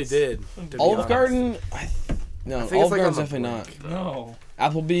 I really place? did. to be Olive honest. Garden. No, I think it's Olive like Garden's on the definitely not. brink. No.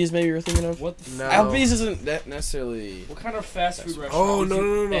 Applebee's, maybe you're thinking of. What? The No. Applebee's isn't that necessarily. What kind of fast food restaurant? Oh, gives no, you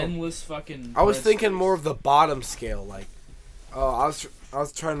no, no, no. Endless fucking. I was bread thinking space? more of the bottom scale, like. I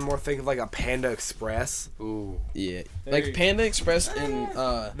was trying to more think of like a Panda Express. Ooh. Yeah, There like you- Panda Express in.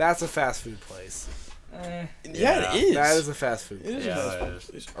 That's a fast food place. Yeah, it is. That is a fast food. It is. Yeah, a fast that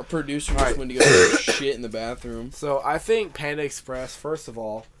food. is. Our producer Alright. just went to go take shit in the bathroom. So I think Panda Express, first of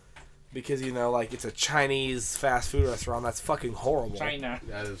all, because like it's a Chinese fast food restaurant, that's fucking horrible. China.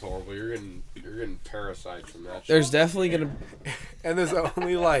 That is horrible. You're getting parasites from that. There's definitely gonna. And there's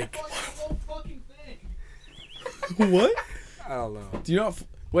only like fucking thing. What? I don't know. Do you not?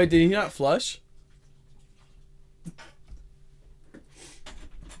 Wait, did he not flush?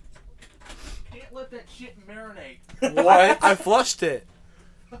 Can't let that shit marinate. What? I flushed it.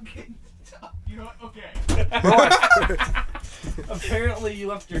 Fucking. You know what? Okay. Apparently, you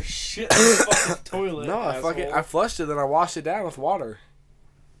left your shit in the fucking toilet. No, asshole. I flushed it, then I washed it down with water.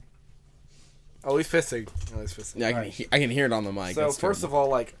 Oh, he's pissing. Oh, he's pissing. Yeah, I can hear it on the mic. So first of all,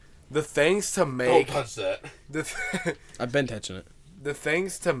 like the things to Don't make touch that. I've been touching it. the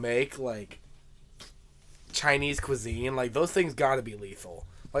things to make like Chinese cuisine, like those things gotta be lethal.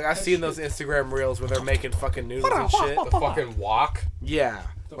 Like I've seen those Instagram reels where they're making fucking noodles and shit. The fucking wok. Yeah,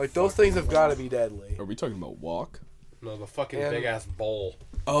 like those things have gotta be deadly. Are we talking about wok? No, the fucking And- big ass bowl.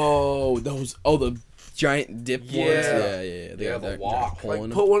 Oh, those. Oh, the giant dip ones. Yeah. Yeah. They Yeah, got the that wok. hole Like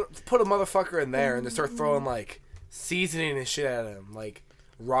in 'em. put a motherfucker in there and just start throwing like seasoning and shit at him, like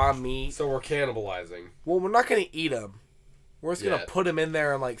raw meat. So we're cannibalizing. Well, we're not gonna eat him. We're just gonna Yet. put him in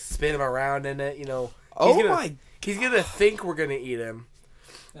there and like spin him around in it. Oh He's gonna, my! He's gonna think we're gonna eat him.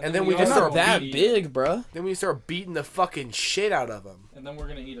 And then we They're just not start that beating- big, bruh. Then we start beating the fucking shit out of him. And then we're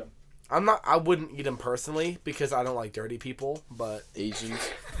gonna eat them. I wouldn't eat him personally because I don't like dirty people. But Asians.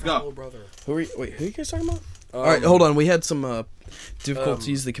 oh brother. Who are you, wait? Who are you guys talking about? All right, hold on. We had some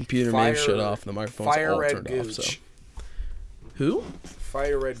difficulties. The computer may have shut Fire- off. The microphone's Fire all Red turned off. So Gooch. who?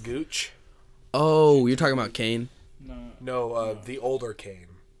 Fire Red Gooch. Oh, you're talking about Kane. No. No, the older Kane.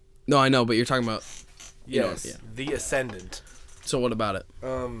 No, I know, but you're talking about. You know, Yes, yeah. the Ascendant. So what about it?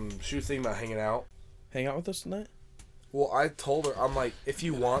 She was thinking about hanging out. Hang out with us tonight? Well, I told her, I'm like, if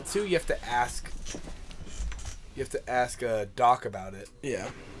you want to, you have to ask. You have to ask Doc about it Yeah.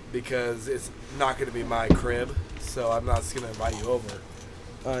 because it's not going to be my crib, so I'm not just going to invite you over.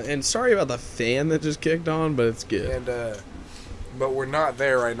 And sorry about the fan that just kicked on, but it's good. And but we're not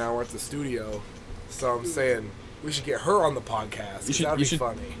there right now. We're at the studio, so I'm saying we should get her on the podcast. 'Cause that'd be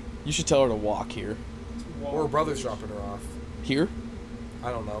funny. You should tell her to walk here. Or her brother's dropping her off. Here?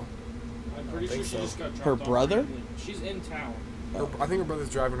 I don't know. I'm pretty think sure she so. just got dropped Her off brother? randomly. She's in town. I think her brother's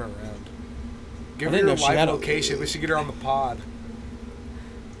driving her around. Give I her didn't your know she live had a- location. We should get her on the pod.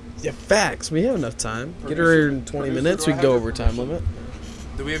 Yeah, facts. We have enough time. Get her here in 20 minutes. We can go over time limit.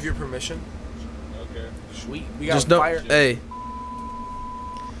 Do we have your permission? Okay. Sweet. We got Just don't. fire. Hey.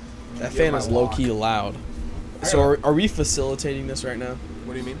 That fan my is low lock. key loud. So are we facilitating this right now?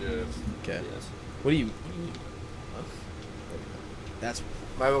 What do you mean? Yeah. Okay. What do you? That's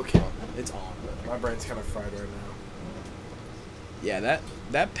My okay. it's on. My brain's kind of fried right now. Yeah,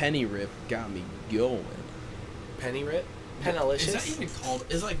 that penny rip got me going. Penny Rit? Is that Penalicious? even called?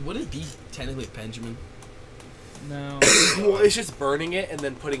 Is like would it be technically Benjamin? No. Well, it's just burning it and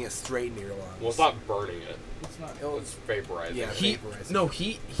then putting it straight into your lungs. Well, it's not burning it. It's not. It's vaporizing. Yeah.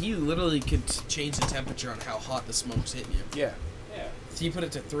 it. He literally could change the temperature on how hot the smoke's hitting you. Yeah. Yeah. So you put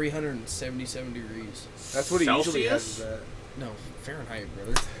it to 377 degrees. That's what he usually has. Celsius? Is that. No, Fahrenheit,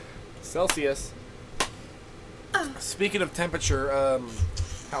 brother. Celsius. Speaking of temperature,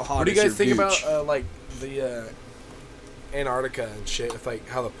 How hot? what do you is guys your think gooch? about like the Antarctica and shit? With like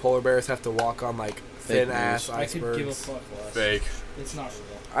how the polar bears have to walk on like thin ass I could give a icebergs. fuck less. Fake. It's not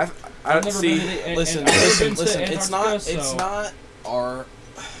real. I've I've never see. been to the, Listen, and I've listen, been to listen. It's not. Antarctica, It's so- not our.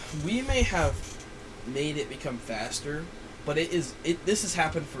 We may have made it become faster, but it is. This has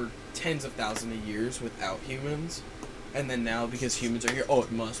happened for tens of thousands of years without humans, and then now because humans are here, oh,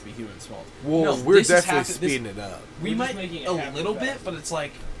 it must be humans' fault. Well, No, we're this has definitely happened- this- speeding it up. We We're just might making it a happen little bit, faster. but it's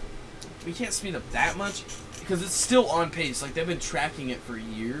like we can't speed up that much because it's still on pace. Like they've been tracking it for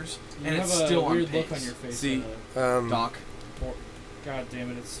years, You and have it's a still on weird pace. look on your face. See, Doc. God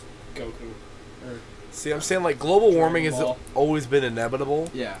damn it, it's Goku. Or See, I'm saying like global warming has Ball. always been inevitable.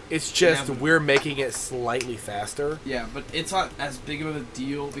 Yeah. It's just Inevitable. we're making it slightly faster. Yeah, but it's not as big of a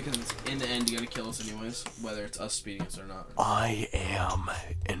deal because it's in the end gonna kill us anyways, whether it's us speeding us or not. I am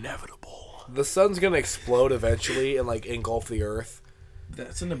inevitable. The sun's gonna explode eventually and like engulf the Earth.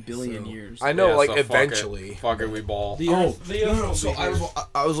 That's in a billion years. I know, Yeah, like so eventually. Fuck it, we ball. the Oh, Earth, the no, Earth no, will so be I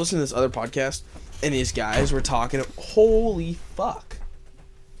here. was listening to this other podcast, and these guys were talking. Holy fuck!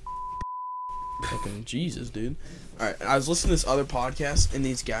 Fucking Jesus, dude. All right, I was listening to this other podcast, and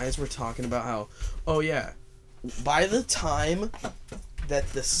these guys were talking about how, oh yeah, by the time that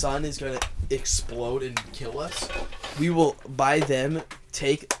the sun is gonna explode and kill us, we will by then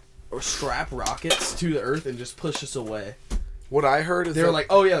take or strap rockets to the Earth and just push us away. What I heard is They were that- like,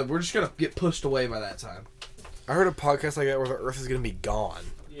 oh yeah, we're just gonna get pushed away by that time. I heard a podcast like that where the Earth is gonna be gone.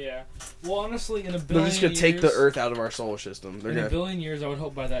 Yeah. Well, honestly, in a billion They're just gonna years, take the Earth out of our solar system. They're In a gonna. billion years, I would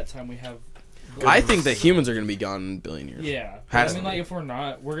hope by that time we have. I think that humans are gonna be gone in a billion years. Yeah. Has I mean, to like, be. if we're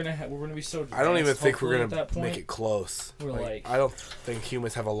not, we're gonna be so. I don't even advanced, think we're hopefully, gonna at that point. make it close. We're like- I don't think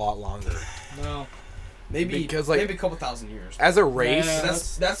humans have a lot longer. No. Maybe Because, like- maybe a couple thousand years. As a race, Yeah.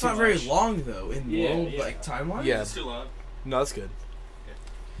 That's That's not too very much. long though in Yeah, world yeah. like timeline. yeah, It's too long. no, that's good.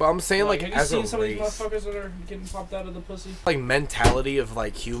 But I'm saying like have you as seen a some of these race, motherfuckers that are getting popped out of the pussy? like mentality of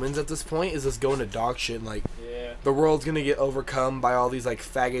like humans at this point is just going to dog shit and like Yeah. the world's gonna get overcome by all these like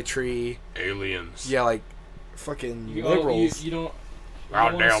faggotry, Aliens. yeah, like fucking You, liberals. you don't. You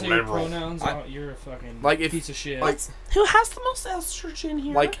Goddamn don't want to say your liberal. pronouns. I- You're a fucking Like, if- piece of shit. like, Who has the most estrogen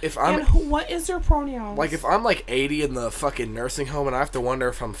here? like if I'm what is their pronouns? like if I'm like 80 in the fucking nursing home and I have to wonder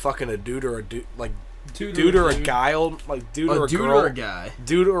if I'm fucking a dude or a dude, like dude or a guy, old, like dude or a dude girl, or a guy.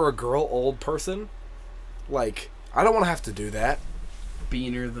 dude or a girl, old person, like I don't want to have to do that.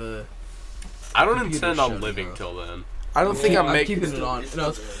 Beaner the. I don't Computer intend shut on it living off. till then. I don't think I'm making. keeping it on. No,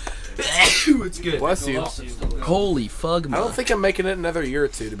 it's good. Bless you. Bless you. Holy fuck, I don't think I'm making it another year or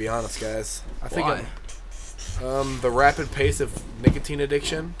two, to be honest, guys. I think Why? the rapid pace of nicotine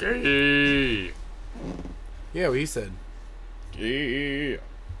addiction. Gay. Yeah, what he said. Gay.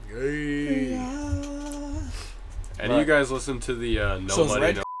 Yay. Any of you guys listen to the No So is Money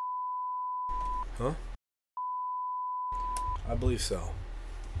Red- No? I believe so.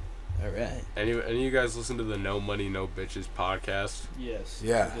 All right. Any of you guys listen to the No Money No Bitches podcast? Yes.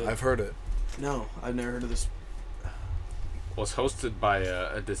 Yeah, I did. I've heard it. No, I've never heard of this. Well, it's hosted by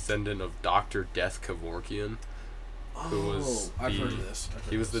a descendant of Dr. Death Kevorkian. Who was I've the- heard of this. I've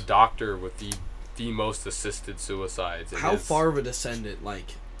heard He was of the this. doctor with the most assisted suicides. in How his far of a descendant?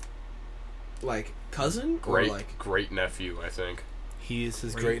 Like cousin Great or like? great nephew, I think. He's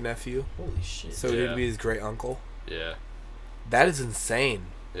his Great. great nephew, Holy shit. so Yeah. he'd be his great uncle. Yeah. That is insane.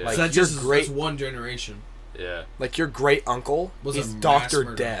 Yeah. Like, so that you're just great- that's one generation. Yeah. Like your great uncle Was is a mass Doctor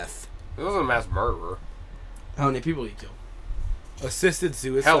murderer. Death. It wasn't a mass murderer. How many people he killed? Assisted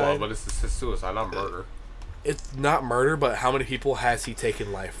suicide. Hello, but it's suicide, not murder. It's not murder, but how many people has he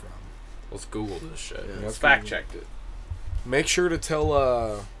taken life from? Let's Google this shit. Yeah, Let's let's fact Google checked it. Make sure to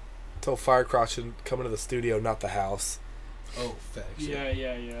tell Firecrotch to come into the studio, not the house. Oh, facts. Yeah.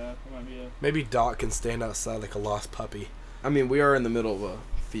 That might be a. Maybe Doc can stand outside like a lost puppy. I mean, we are in the middle of a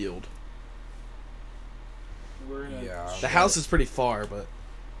field. We're in a. Yeah. The house is pretty far, but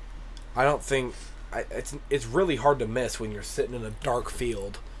I don't think it's really hard to miss when you're sitting in a dark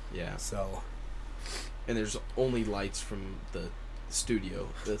field. yeah. So And there's only lights from the studio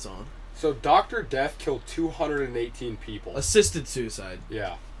that's on. So Dr. Death killed 218 people. Assisted suicide.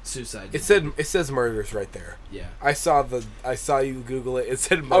 Yeah. Suicide. it says murders right there. Yeah. I saw you Google it. It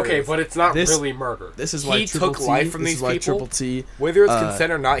said murders. Okay, but it's not This- really murder. This is why He Triple took T, life from this these is why people? Triple T whether it's uh,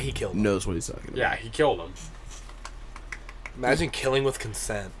 consent or not, he killed them. knows what he's talking about. Yeah, he killed him. Imagine killing with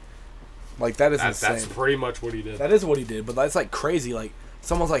consent. Like that is That's insane. pretty much what he did. That is what he did, but that's like crazy. Like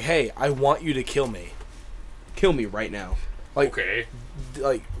someone's like, "Hey, I want you to kill me." Kill me right now. Like, Okay.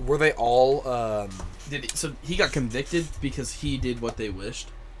 like were they all? So he got convicted because he did what they wished.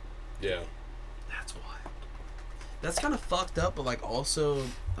 Yeah. That's wild. That's kind of fucked up, but like also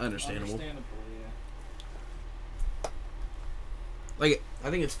understandable. Yeah. Like I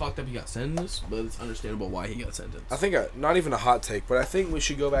think it's fucked up he got sentenced, but it's understandable why he got sentenced. I think not even a hot take, but I think we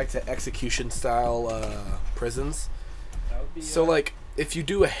should go back to execution style prisons. That would be. So like, if you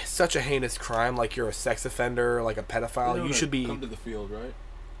do such a heinous crime, like you're a sex offender, like a pedophile, you should be. come to the field, right?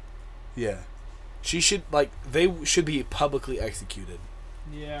 Yeah, they should be publicly executed.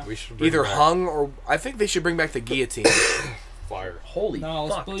 Yeah. We should bring Either back- hung or I think they should bring back the guillotine. fire. Holy No,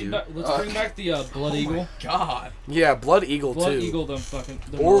 let's fuck, bring dude. back. Let's bring back the Blood Eagle. God. Yeah, Blood Eagle Blood too. Eagle, them fucking.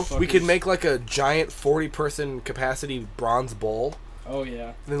 Them Or we could motherfuckers. make like a giant 40-person capacity bronze bowl, Oh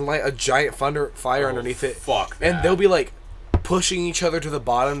yeah. and then light a giant fire underneath it, Fuck that. and they'll be like pushing each other to the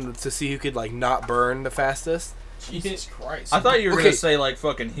bottom to see who could like not burn the fastest. Jesus Christ. I thought you were Okay. gonna say like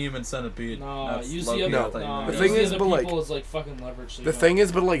fucking human centipede. No, That's use low-key the what I other. thought you No, were The gonna thing say. is, the but, other like, people is like fucking leverage. So The thing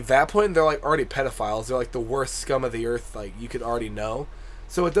is, but like that point, they're like already pedophiles. They're like the worst scum of the earth. Like you could already know,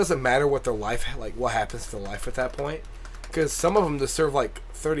 so it doesn't matter what their life, like what happens to their life at that point, because some of them just serve like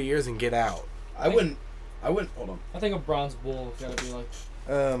 30 years and get out. I wouldn't. Hold on. I think a bronze bull gotta be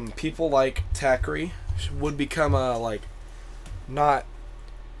like. People like Thackeray would become like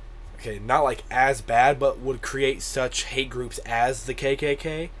not like as bad, but would create such hate groups as the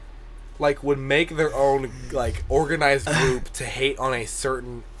KKK, like would make their own like organized group to hate on a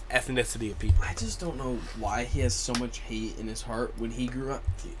certain ethnicity of people. I just don't know why he has so much hate in his heart when he grew up.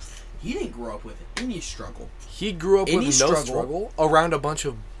 He didn't grow up with any struggle. He grew up Any with no struggle. struggle around a bunch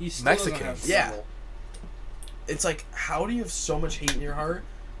of He still doesn't Mexicans. have Yeah. struggle. It's like, how do you have so much hate in your heart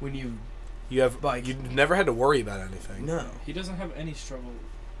when you... You have Like- you never had to worry about anything. No. He doesn't have any struggle.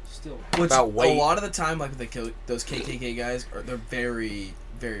 Still. Which, About a weight. lot of the time, like, those KKK guys, they're very,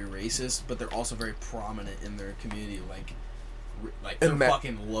 very racist, but they're also very prominent in their community. Like they're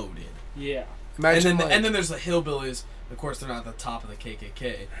fucking loaded. Yeah. Imagine and then there's the hillbillies. Of course, they're not at the top of the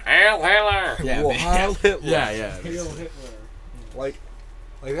KKK. Hail Hitler! Yeah, well, but- Heil Hitler. yeah. Hail Hitler. like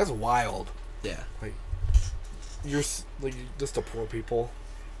that's wild. Yeah. You're like just the poor people.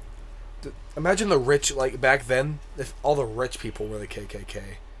 Imagine the rich, like back then, if all the rich people were the KKK.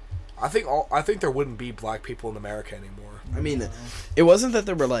 I think there wouldn't be black people in America anymore. I mean, it wasn't that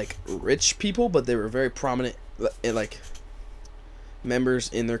they were like rich people, but they were very prominent, like members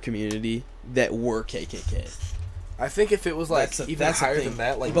in their community that were KKK. I think if it was like even the higher thing. than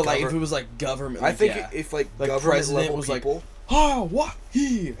that, like but like if it was like government, I think yeah. if like Like government president level was like, people, oh, what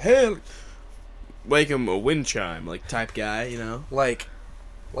he hell, wake him a wind chime, like type guy, you know. like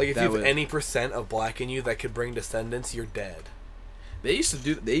if That you have would- any % of black in you that could bring descendants, you're dead. They used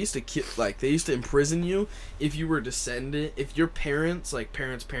to imprison you if you were descendant, if your parents, like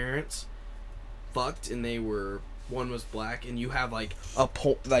parents fucked and they were, one was black and you have like a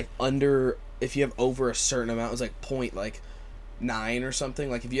point, like under, if you have over a certain amount, it was like point like 9 or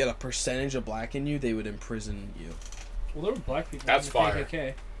something, like if you had a percentage of black in you, they would imprison you. Well, there were black people. That's in the fire.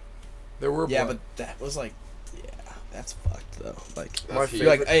 KKK. There were Yeah, black- but that was like, yeah, that's fucked though. Like, my heat. you're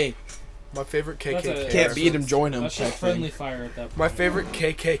like, favorite, hey, my favorite That's KKK. a- can't beat him, join him. That's type just friendly thing. fire at that point. My favorite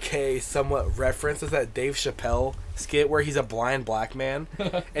KKK somewhat reference is that Dave Chappelle skit where he's a blind black man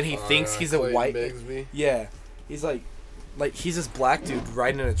and he thinks he's a Clayton white. Bigsby. Yeah, he's like he's this black dude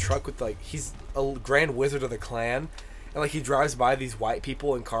riding in a truck with like he's a grand wizard of the clan, and like he drives by these white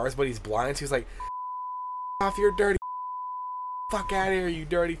people in cars, but he's blind. So he's like, "Off your dirty, fuck out of here, you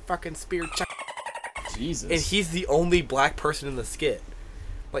dirty fucking spear." Jesus. And he's the only black person in the skit.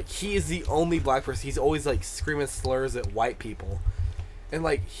 Like he is the only black person. He's always like screaming slurs at white people. And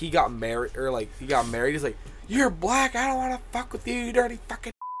like he got married. He's like, "You're black. I don't want to fuck with you, you dirty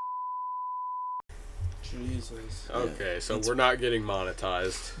fucking." Jesus. Okay, so It's- we're not getting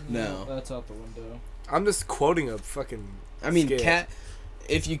monetized. No. That's out the window. I'm just quoting a fucking. I mean, skit. Cat,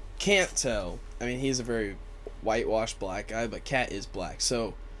 if you can't tell, I mean, he's a very whitewashed black guy, but Cat is black.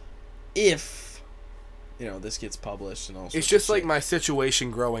 So, if, this gets published and all sorts It's just of like shit, my situation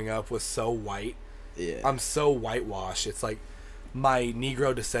growing up was so white. yeah. I'm so whitewashed. It's like my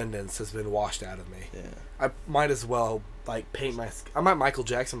Negro descendants has been washed out of me. yeah. I might as well like paint my. I might Michael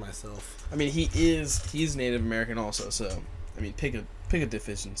Jackson myself. I mean, he's Native American also, so, I mean, pick a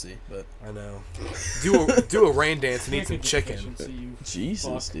deficiency, but. I know. Do a rain dance and eat some Pick a chicken. deficiency, you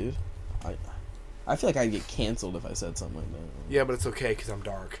Jesus, fuck. dude. I feel like I'd get canceled if I said something like that. Yeah, but it's okay because I'm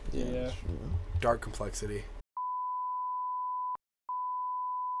dark. Yeah. that's true. Dark complexity.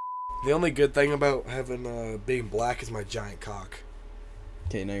 The only good thing about having being black is my giant cock.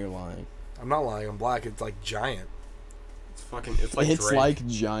 Okay, now you're lying. I'm not lying. I'm black. It's like giant. It's like It's Drake. like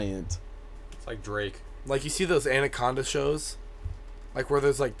giant. It's like Drake. Like you see those anaconda shows, like where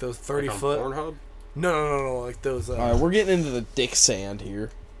there's like those 30-foot. Pornhub? No. Like those. Alright, we're getting into the dick sand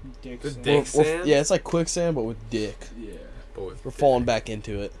here. Dick The sand. dick sand? Yeah, it's like quicksand, but with dick. Yeah. Both. We're falling back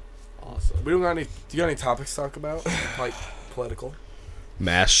into it. Awesome. We don't got any. Do you got any topics to talk about? Like political.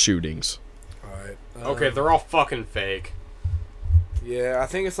 Mass shootings. All right. Okay, they're all fucking fake. Yeah, I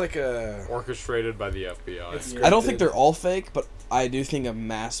think it's like a. Orchestrated by the FBI. It's I don't think scripted. they're all fake, but I do think a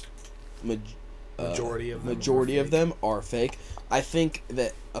majority of them are fake. I think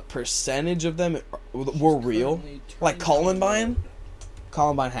that a percentage of them were real. Like Columbine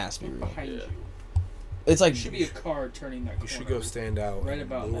has to be real. Behind you. It's like There should be a car turning that corner. You should go stand out Right and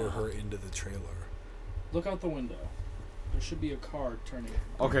about lure now. her into the trailer. Look out the window. There should be a car turning.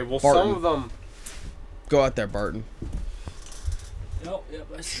 Okay, well, Barton. some of them. go out there, Barton. Oh, yep,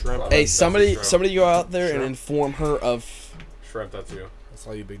 I see. Shrimp. Hey, That's somebody a somebody go out there and Shrimp. inform her of. Shrimp, that's you. That's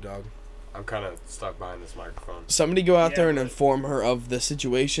all you, big dog. I'm kind of stuck behind this microphone. Somebody go out Yeah, there and but- inform her of the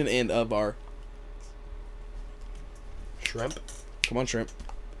situation and of our. Shrimp? Come on, Shrimp.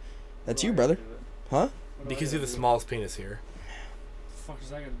 That's What you, do I gotta brother. do it? Huh? What do I Because you're the gotta do? smallest penis here. Fuck is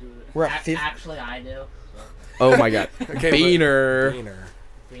that gonna do with it? We're at 50. Actually, I do. Oh my god. Okay, Beaner. Beaner.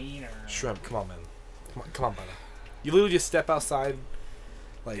 Beaner. Shrimp, come on, man. Come on, brother. You literally just step outside.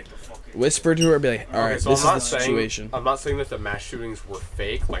 Like, Whisper to her, be like, all right, so this I'm is not the situation. I'm not saying that the mass shootings were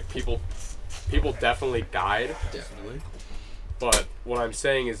fake. Like people definitely died. Definitely. But what I'm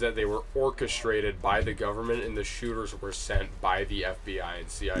saying is that they were orchestrated by the government, and the shooters were sent by the FBI and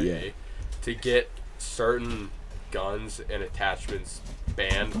CIA to get certain guns and attachments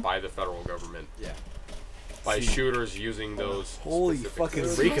banned by the federal government. Yeah. By shooters using those. holy specific fucking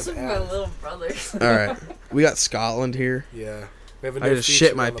guns. reek Those of are my ass. little brothers. All right, we got Scotland here. Yeah. We have a I new just feature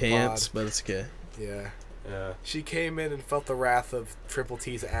shit my on the pants, pod. but it's okay. Yeah. Yeah. She came in and felt the wrath of Triple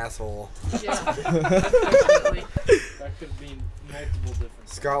T's asshole. Yeah. Definitely. That could mean multiple different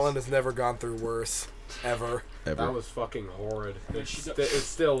things. Scotland has never gone through worse. Ever. That was fucking horrid. Yeah, It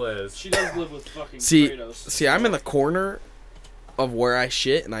still is. She does live with fucking See, Kratos. see, I'm in the corner of where I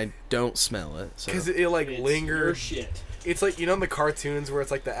shit, and I don't smell it. So. Because it like It's your lingered. shit. It's like, you know in the cartoons where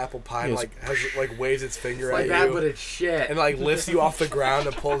it's like the apple pie Yes. like has like waves its finger Like at that, you but it's shit. and like lifts you off the ground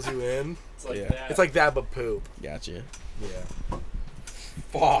and pulls you in. It's like Yeah. that. It's like that but poop. Gotcha. Yeah.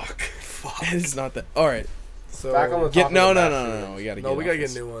 Fuck. It's not that. All right. So Back on the Get topic no, of no, mass no, no, shootings. no. We gotta get. no, we gotta off get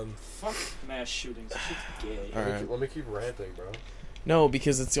this. a new one. Fuck mass shootings. That shit's gay. All right. Let me keep ranting, bro. No,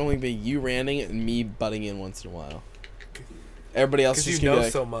 because it's only been you ranting and me butting in once in a while. Everybody else Because is you gonna know be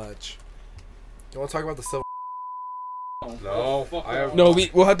like, so much. You want to talk about the civil? No, I have. no,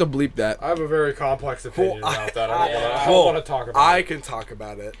 we'll have to bleep that. I have a very complex opinion Well, about that. I- I well, don't want to talk about I it. can talk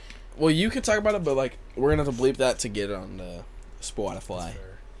about it. Well, you can talk about it, but like we're gonna have to bleep that to get it on the Spotify.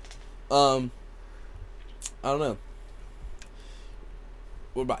 I don't know.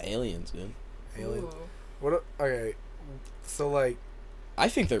 What about aliens, dude? Alien. Ooh. What? Okay. So like, I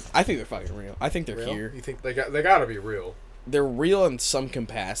think they're fucking real. I think they're real? here. You think? They gotta be real. They're real in some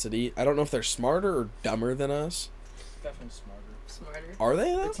capacity. I don't know if they're smarter or dumber than us. Definitely smarter. Smarter. Are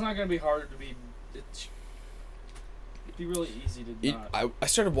they though? It's not gonna be harder to be. It'd be really easy to not. I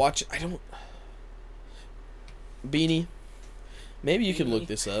started watching. I don't. Beanie. Maybe you could look Beanie.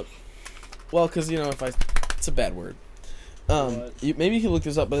 this up. Well, because you know if I, it's a bad word. What? Maybe you can look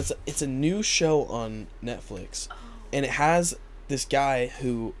this up, but it's a new show on Netflix, and it has this guy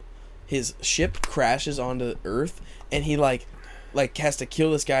who, his ship crashes onto Earth, and he like has to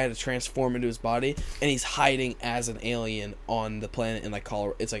kill this guy to transform into his body, and he's hiding as an alien on the planet in like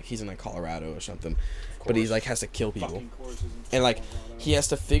Colorado. It's like he's in like Colorado or something, but he's like has to kill people. Fucking courses in And like Colorado. he has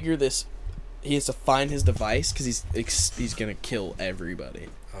to figure this. He has to find his device because he's gonna kill everybody.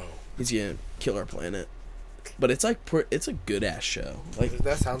 Oh, He's gonna kill our planet. But it's like it's a good ass show. Like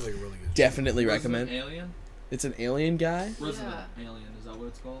that sounds like a really good. definitely recommend. Alien? It's an alien guy. Resident Alien, is that what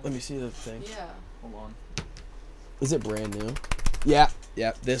it's called? Let me see the thing. Yeah. Hold on. Is it brand new? Yeah.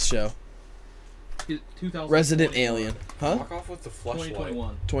 Yeah. This show. 2000. Resident Alien. Huh? Fuck off with the flashlight.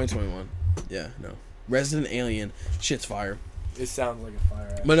 2021. 2021. Yeah. No. Resident Alien. Shit's fire. It sounds like a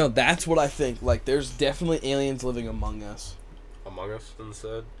fire. But no, that's what I think. Like, there's definitely aliens living among us. Among Us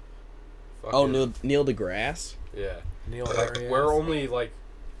instead. Fuck Oh, yeah. Neil deGrasse. Yeah. Neil Like, Armstrong. we're only like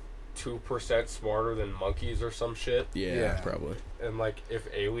 2% smarter than monkeys or some shit. Yeah, Yeah. probably. And like, if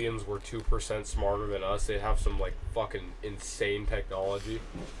aliens were 2% smarter than us, they'd have some like fucking insane technology.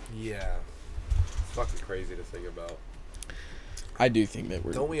 Yeah. It's fucking crazy to think about. I do think that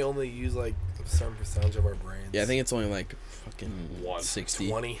we're. Don't we only use like a certain percentage of our brains? Yeah, I think it's only like fucking 1. 60.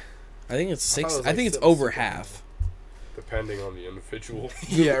 20. I think it's I thought it 6. was I like think it's seven- over seven. half. Depending on the individual.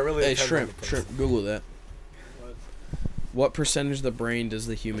 Yeah, it really. Hey, depends on shrimp, the person. shrimp. Google that. What? What percentage of the brain does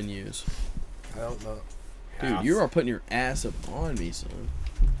the human use? I don't know. Dude, Half. you are putting your ass up on me, son.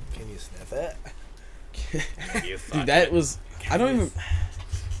 Can you sniff it? Dude, that was. I don't even.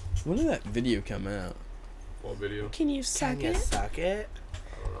 When did that video come out? What video? Can you Can you suck it?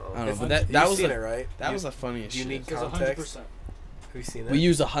 I don't know, If- but that You've was seen the, it, right? that was the funniest you shit. need It says context. 100%. Have you seen it? We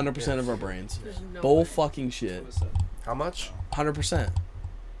use 100% of our brains. There's no Bull way. fucking shit. That's what it said. How much? 100%.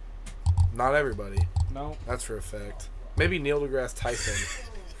 Not everybody. No. That's for a fact. Maybe Neil deGrasse Tyson.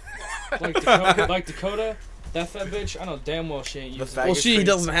 Like Dakota, that fat bitch. I know damn well she ain't The using. faggot Well, she tree-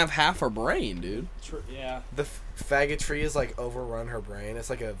 doesn't have half her brain, dude. Yeah, The faggotry is like overrun her brain. It's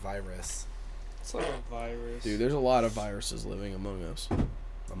like a virus. it's like a virus. Dude, there's a lot of viruses living among us.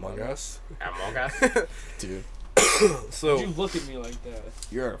 Among us. Among Us. Dude, So Why'd you look at me like that?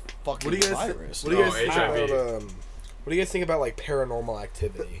 you're a fucking what do you guys virus. what do you guys Oh, think HIV. about what do you guys think about like paranormal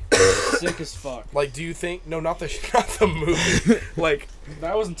activity? Sick as fuck. Like, do you think not the movie, like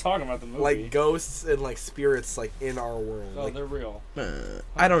I wasn't talking about the movie. like ghosts and like spirits like in our world? Oh, Like, they're real.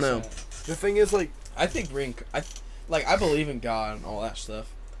 I don't know. 100%. the thing is, like, I think I believe in God and all that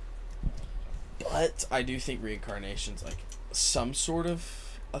stuff, but I do think reincarnation's like some sort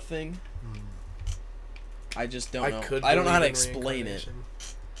of a thing. I just don't know. I don't know how to believe in explain it. reincarnation.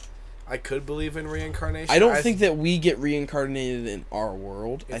 I could believe in reincarnation. I don't think that we get reincarnated in our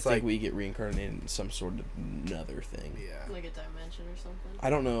world. I It's think like- we get reincarnated in some sort of another thing. Yeah. Like a dimension or something. I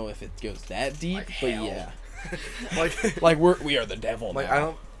don't know if it goes that deep, Like but hell. yeah. Like, Like we are the devil like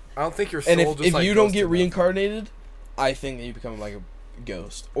now. I don't think your soul And just if like you don't goes get to reincarnated, I think that you become like a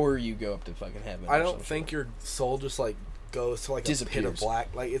ghost, or you go up to fucking heaven. I or don't some think shit. your soul just like goes to like a pit Disappears. of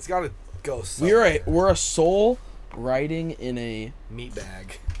black. Like, it's got to go somewhere. we're a soul riding in a Meat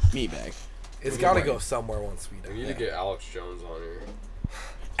bag. meat bag. It's got to go somewhere once we We need die. to get Alex Jones on here.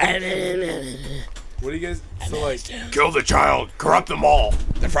 What do you guys? So like, Kill the child. Corrupt them all.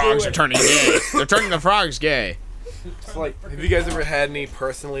 The frogs are turning gay. They're turning the frogs gay. have you guys ever had any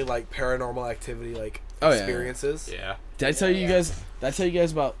personally like paranormal activity like Oh, yeah. experiences? Yeah. Did I tell you guys? Did I tell you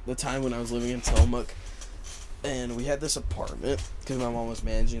guys about the time when I was living in Tillamook, and we had this apartment because my mom was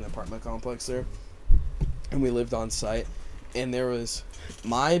managing an apartment complex there, and we lived on site, and there was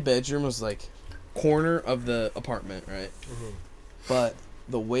my bedroom was like corner of the apartment, right? Mhm. But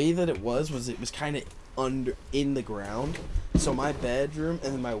the way that it was kind of under in the ground, so my bedroom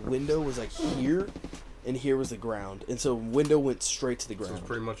and then my window was like here, and here was the ground, and so window went straight to the So it's ground.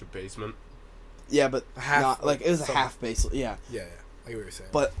 pretty much a basement. Yeah, but Half, not like it was a some- half base. Yeah. Yeah, I get what you're saying.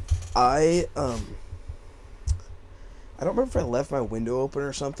 But I don't remember if I left my window open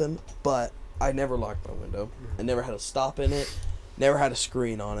or something, but I never locked my window. I never had a stop in it, never had a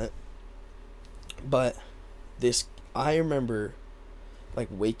screen on it. But I remember like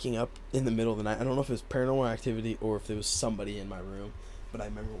waking up in the middle of the night. I don't know if it was paranormal activity or if there was somebody in my room, but I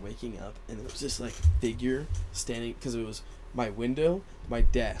remember waking up and there was this like figure standing, because it was my window, my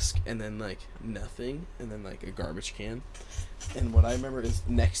desk, and then like nothing, and then like a garbage can. And what I remember is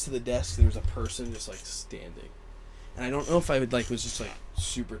next to the desk there was a person just like standing. And I don't know if I would was just like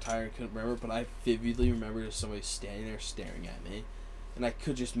super tired, couldn't remember, but I vividly remember there's somebody standing there staring at me, and I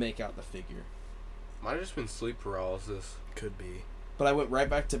could just make out the figure. Might have just been sleep paralysis. Could be. But I went right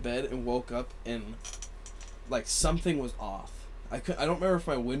back to bed and woke up and like something was off. I don't remember if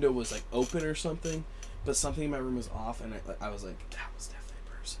my window was like open or something, but something in my room was off, and I was like, that was definitely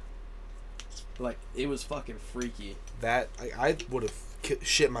a person. Like, it was fucking freaky. That I would have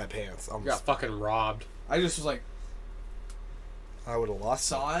shit my pants. You got fucking robbed. I just was like, I would have lost.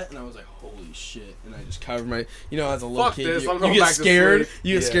 saw it, and I was like, holy shit. And I just covered my, as a little Fuck kid, this, I'm you going get back to scared. sleep.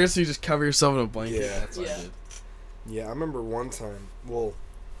 You get Yeah. scared, so you just cover yourself in a blanket. Yeah. That's what I Yeah. did. Yeah, I remember one time. Well,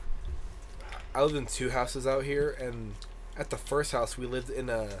 I lived in 2 houses out here, and at the first house we lived in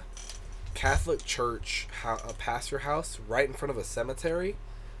a Catholic church, a pastor house, right in front of a cemetery.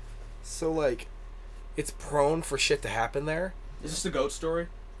 So like, it's prone for shit to happen there. Is this the goat story?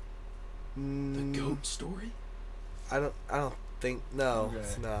 Mm, The goat story? I don't think. No, Okay.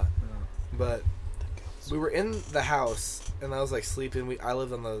 it's not. But we were in the house, and I was like sleeping. I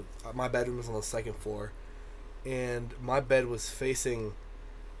lived on my bedroom was on the 2nd floor, and my bed was facing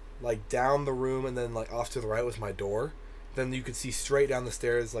like down the room, and then like off to the right was my door. Then you could see straight down the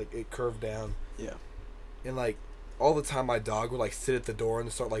stairs, like it curved down. Yeah. And like all the time, my dog would like sit at the door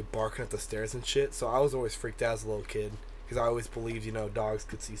and start like barking at the stairs and shit. So I was always freaked out as a little kid, because I always believed dogs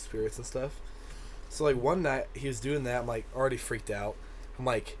could see spirits and stuff. So like one night he was doing that. I'm like already freaked out. I'm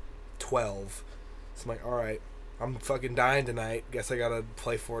like 12. So I'm like, alright, I'm fucking dying tonight. Guess I gotta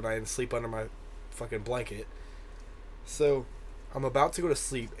play Fortnite and sleep under my fucking blanket. So I'm about to go to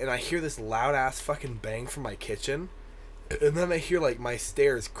sleep, and I hear this loud ass fucking bang from my kitchen. And then I hear like my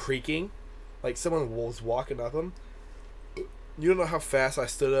stairs creaking. Like someone was walking up them. You don't know how fast I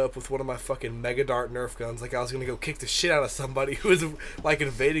stood up with one of my fucking Mega Dart Nerf guns, like I was gonna go kick the shit out of somebody who was like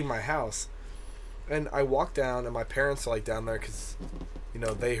invading my house. And I walked down, and my parents are like down there because,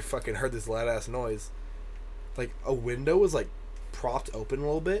 they fucking heard this loud ass noise. Like a window was like propped open a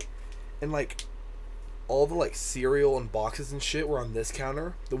little bit, and like all the like cereal and boxes and shit were on this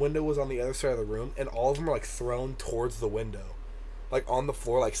counter. The window was on the other side of the room, and all of them were like thrown towards the window, like on the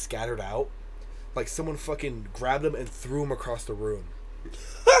floor, like scattered out. Like someone fucking grabbed them and threw them across the room.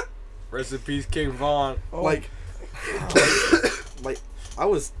 Rest in peace, King Von. Like I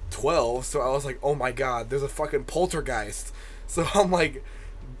was 12, so I was like, oh my god, there's a fucking poltergeist. So I'm like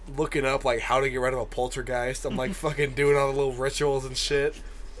looking up like how to get rid of a poltergeist. I'm like fucking doing all the little rituals and shit.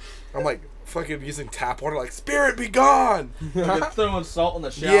 I'm like fucking using tap water, like, spirit be gone. Like throwing salt in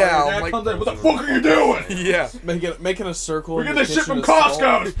the shower. Yeah, Dad I'm like, comes in, what the fuck are you doing? Yeah. Making a circle. We're in getting the this shit kitchen from of salt.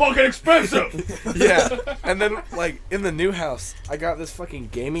 Costco. It's fucking expensive. Yeah. And then like in the new house, I got this fucking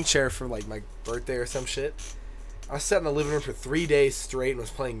gaming chair for like my birthday or some shit. I sat in the living room for 3 days straight and was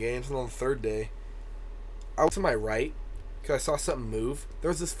playing games, and on the third day, I went to my right because I saw something move. There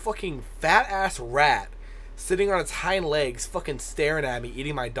was this fucking fat ass rat sitting on its hind legs, fucking staring at me,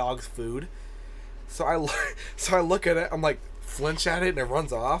 eating my dog's food. So I look at it, I'm like, flinch at it, and it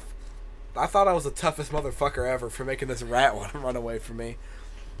runs off. I thought I was the toughest motherfucker ever for making this rat want to run away from me.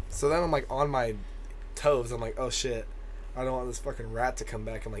 So then I'm like on my toes. I'm like, oh shit, I don't want this fucking rat to come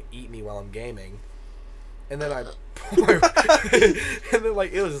back and like eat me while I'm gaming. And then and then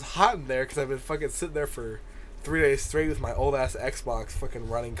like it was hot in there because I've been fucking sitting there for 3 days straight with my old ass Xbox fucking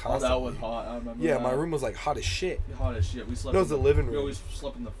running Oh, constantly. that was hot. I remember. Yeah, that. my room was like hot as shit. Hot as shit. We slept. No, it was in the living We room. always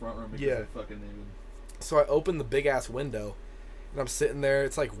slept in the front room because Yeah. of fucking neighbors. So I opened the big ass window, and I'm sitting there.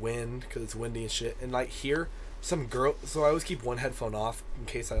 It's like wind because it's windy and shit. And like here, some girl. So I always keep one headphone off in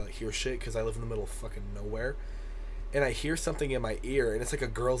case I like hear shit because I live in the middle of fucking nowhere. And I hear something in my ear, and it's like a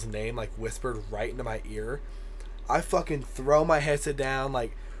girl's name like whispered right into my ear. I fucking throw my headset down,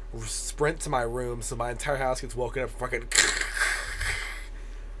 like sprint to my room, so my entire house gets woken up. Fucking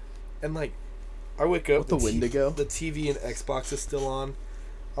and like I wake up. With the Wendigo? The TV and Xbox is still on.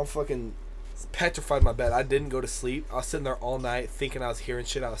 I'm fucking petrified in my bed. I didn't go to sleep. I was sitting there all night thinking I was hearing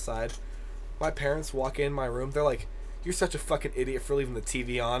shit outside. My parents walk in my room. They're like, "You're such a fucking idiot for leaving the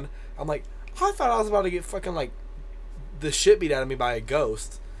TV on." I'm like, I thought I was about to get fucking like the shit beat out of me by a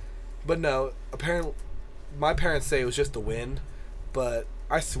ghost. But no, apparently my parents say it was just the wind. But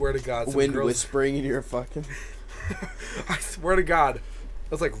I swear to God, some Wind girls, whispering in your fucking. I swear to God, it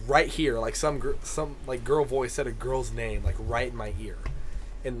was like right here, like some like girl voice said a girl's name like right in my ear,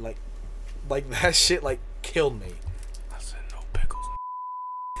 and like that shit like killed me. I said no pickles.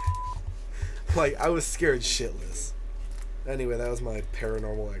 Like I was scared shitless. Anyway, that was my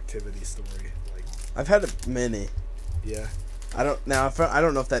paranormal activity story. Like, I've had many. yeah, I don't know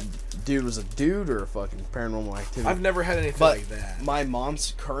if that dude was a dude or a fucking paranormal activity. I've never had anything But like that. my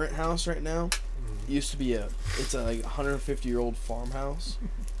mom's current house right now used to be it's a like 150-year-old farmhouse.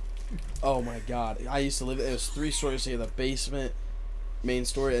 Oh my god, I used to live. It was 3 stories here: the basement, main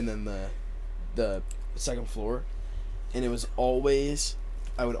story, and then the second floor. And it was always,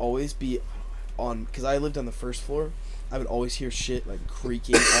 I would always be on, because I lived on the first floor. I would always hear shit like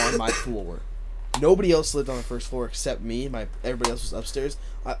creaking on my floor. Nobody else lived on the first floor except me. Everybody else was upstairs.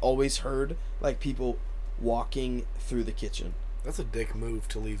 I always heard like people walking through the kitchen. That's a dick move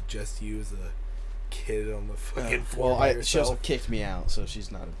to leave just you as a kid on the fucking floor Well, by she also yourself. kicked me out, so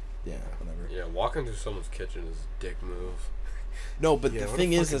she's not. Yeah, whatever. Yeah, walking through someone's kitchen is a dick move. No, but Yeah, the what a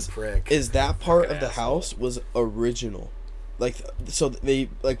thing is fucking prick. is that part Fucking of the asshole. house was original, like so they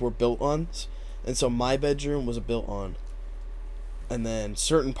like were built on, and so my bedroom was built on, and then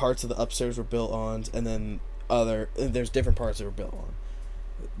certain parts of the upstairs were built on, and then there's different parts that were built on,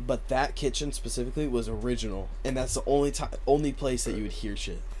 but that kitchen specifically was original, and that's the only place that you would hear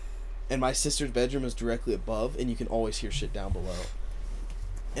shit, and my sister's bedroom is directly above, and you can always hear shit down below.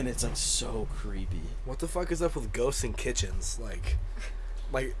 And it's like so creepy. What the fuck is up with ghosts in kitchens? Like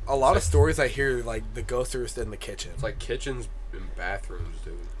a lot of stories I hear, like the ghosts are just in the kitchen. It's like kitchens and bathrooms,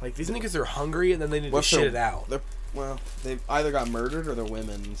 dude. Like these niggas are hungry and then they need What's to shit their- it out. Well, they've either got murdered or they're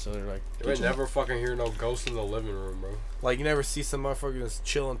women, so they're like. You ain't never fucking hear no ghosts in the living room, bro. Like you never see some motherfucker just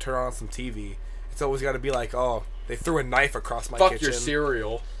chill and turn on some TV. It's always got to be like, oh, they threw a knife across my Fuck kitchen. your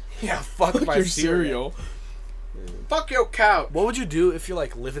cereal. Yeah, fuck my your cereal. Fuck your couch. What would you do if you're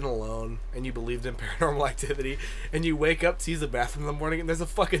like living alone and you believed in paranormal activity and you wake up to use the bathroom in the morning and there's a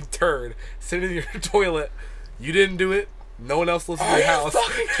fucking turd sitting in your toilet? You didn't do it. No one else lives in your house.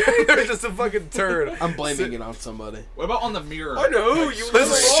 There's just a fucking turd. I'm blaming it on somebody. What about on the mirror? I know you There's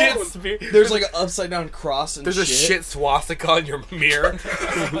live a shit alone. smear. There's like an upside down cross and There's shit. a shit swastika on your mirror.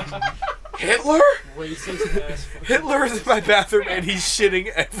 Hitler? Racist ass. Hitler is in my bathroom and he's shitting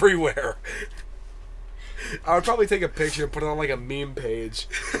everywhere. I would probably take a picture and put it on like a meme page.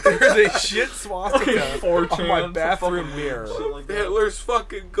 There's a shit swastika on my bathroom mirror. Hitler's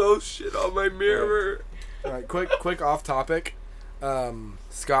fucking ghost shit on my mirror. All right, quick off topic.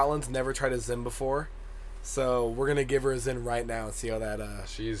 Scotland's never tried a Zin before, so we're gonna give her a Zin right now and see how that.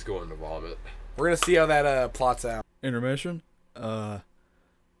 She's going to vomit. We're gonna see how that plots out. Intermission. That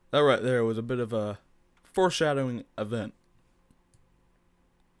right there was a bit of a foreshadowing event.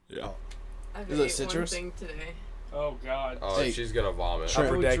 Yeah. I've Is it ate citrus? one thing today. Oh God. Oh, Hey. she's gonna vomit. Shrimp.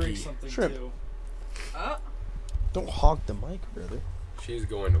 Upper I would decky. drink something Shrimp. too. Oh, Don't hog the mic, brother. She's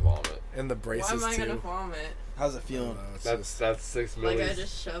going to vomit. And the why braces am I gonna too. vomit? How's it feeling? That's 6 Like million. I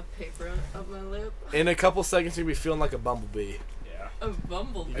just shoved paper up my lip. In a couple seconds, you'll be feeling like a bumblebee. Yeah. A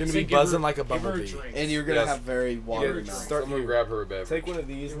bumblebee. You're gonna I'd be say give buzzing her- like a give her bumblebee. drink. And you're gonna Yes. have very watery Yeah, mouth. start- Someone grab her a beverage. Take one of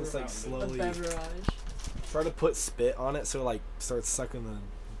these and just like A A slowly beverage. try to put spit on it, so it, like starts sucking the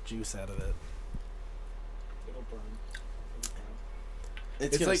juice out of it. It'll burn. It's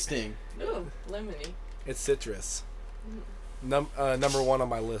It's gonna like- sting. Ooh, lemony. It's citrus. Number one on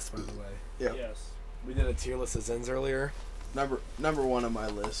my list, by the way. Yeah. Yes. We did a tier list of Zins earlier. Number one on my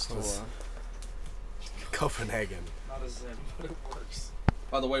list. Hold Was- on. Copenhagen. Not a Zin, but it works.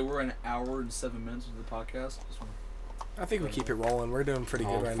 By the way, we're an hour and 7 minutes into the podcast. I think we keep it rolling. We're doing pretty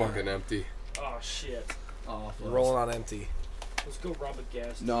good right fucking now. empty. Oh shit. Oh, We're rolling on empty. Let's go rob a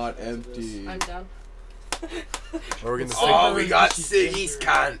gas station Not after this. empty. I'm down. We're gonna Oh, we we got got Siggy's Siggy's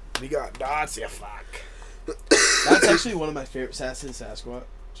cunt. We got dots, you fuck. That's actually one of my favorite Sassy Sasquatch.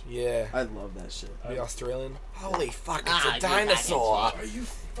 Yeah. I love that shit. The Australian. Holy fuck! It's Ah, a you dinosaur. Are you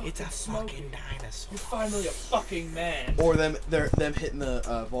It's a smoking? fucking dinosaur. You're finally a fucking man. Or them hitting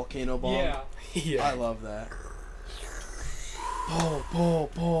the volcano bomb. Yeah. Yeah. I love that.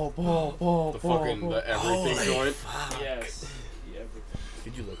 Pull. The fucking the everything joint. Yes. Yeah, everything.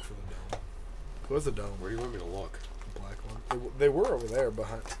 Did you look for the dome? Where's the dome? Where do you want me to look? The black one. They were over there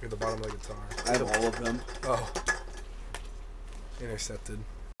behind at the bottom of the guitar. I have all of them. Oh. Intercepted.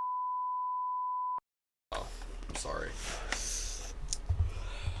 I'm sorry.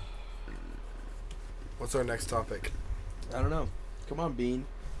 What's our next topic? I don't know. Come on, Bean.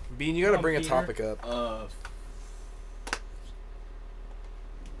 Bean, you gotta Come on, bring a Beaner. topic up.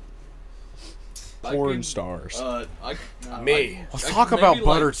 Porn stars. Me. Let's Like, talk maybe about like-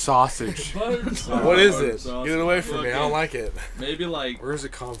 buttered sausage. What is it? Get it away from me. I don't like it. Maybe like Where does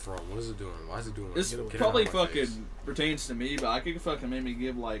it come from? What is it doing? Why is it doing this Get it probably out of my fucking face. pertains to me, but I could fucking maybe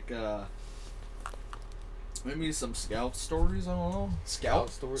give like maybe some scout stories. I don't know.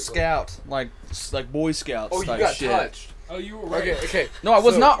 Scout story. Scout, like Boy Scouts. Oh, you type got shit. touched. Oh, you were right. Okay. No, I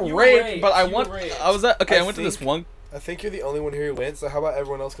was So, not you were raped, raped, but I you went. were raped. I was at. Okay, I I went to this think- one. I think you're the only one here who went, so how about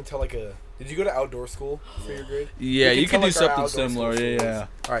everyone else can tell like a... Did you go to outdoor school for your grade? Yeah, you tell, can do like, our something outdoor similar. school Yeah, stories. yeah.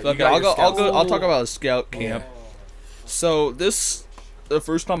 Alright, Okay, I'll talk about a scout Yeah. camp. So the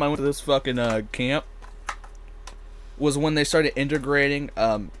first time I went to this fucking camp was when they started integrating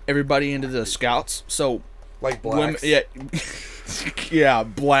everybody into the scouts. So Like women, blacks. yeah, yeah,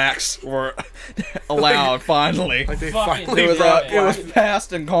 blacks were allowed finally. Like they Fucking finally It was brought it was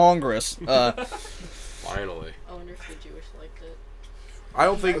passed in Congress. Finally. I wonder if the Jewish liked it. I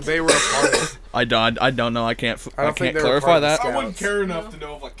don't think they were a part of it. I don't know. I can't I don't think can't they were clarify part of the that. Scouts. I wouldn't care enough to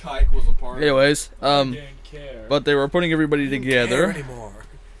know if a kike was a part of it. Anyways, I didn't care. but they were putting everybody Care together. anymore.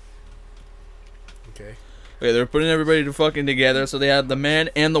 Okay. Okay, they were putting everybody to fucking together, so they had the men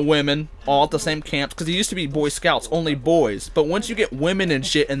and the women all at the same camps. Because it used to be Boy Scouts, only boys. But once you get women and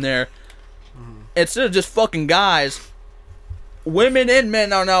shit in there, instead of just fucking guys, women and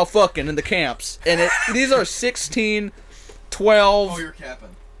men are now fucking in the camps. And these are 16, 12. Oh, you're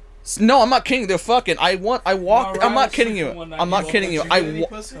capping. No, I'm not kidding. They're fucking. I walked. I'm Alright, not kidding freaking you. 190 I'm not kidding you.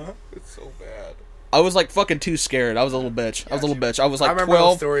 It's so bad. I was like fucking too scared. I was a little bitch. I was a little bitch. I was I like remember those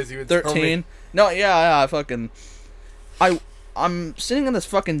 12. stories you would tell me. 13. No, yeah, I fucking. I'm sitting in this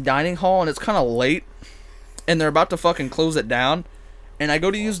fucking dining hall and it's kind of late, and they're about to fucking close it down, and I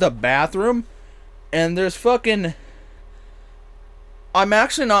go to use the bathroom, and there's fucking. I'm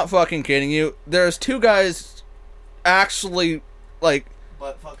actually not fucking kidding you. There's two guys, actually, like.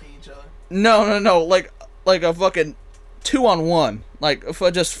 Butt fucking each other. No, like a fucking 2-on-1, like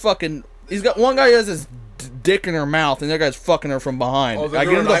just fucking. He's got one guy has his dick in her mouth, and the other guy's fucking her from behind. Oh, they're I get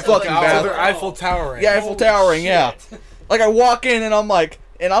doing in the Eiffel fucking Tower. bathroom. They're Eiffel Towering. Yeah, Eiffel Towering, yeah. Like I walk in and I'm like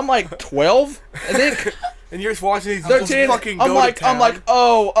 12, and then And you're just watching these just 13. fucking I'm go like, to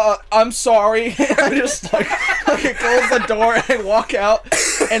town. I'm sorry. I just like fucking close the door and walk out,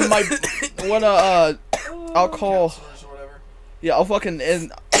 and I'll call. Yeah, I'll fucking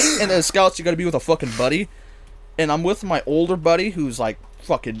and the scouts. You gotta be with a fucking buddy, and I'm with my older buddy who's like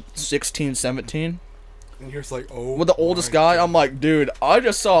fucking 16, 17. And you're just like, oh. With the oldest my guy, God. I'm like, dude, I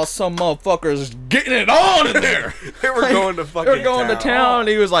just saw some motherfuckers getting it on in there. They were going to fucking They were going to town.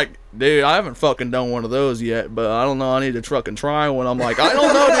 He was like, dude, I haven't fucking done one of those yet, but I don't know. I need to fucking try one. I'm like, I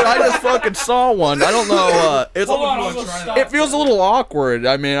don't know, dude. I just fucking saw one. I don't know. It feels a little awkward.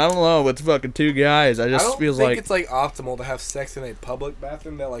 I mean, I don't know. It's fucking two guys. I just feels think like it's like optimal to have sex in a public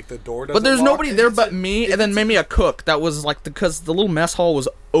bathroom that like the door doesn't. But there's lock. nobody there but me, and then maybe a cook. That was like because the little mess hall was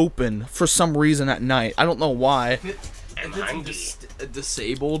open for some reason at night. I don't know why. If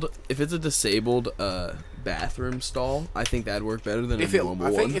it's a disabled bathroom stall, I think that'd work better than a normal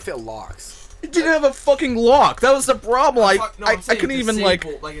one. I think if it locks. It didn't have a fucking lock. That was the problem. I couldn't even like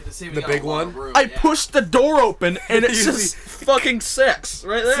the big one. I pushed the door open and it's just fucking sex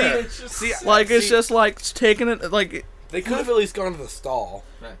right there. It's just like taking it like. They could have at least gone to the stall.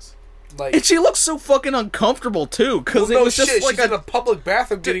 Nice. Like, and she looked so fucking uncomfortable too, because it was just like she's in a public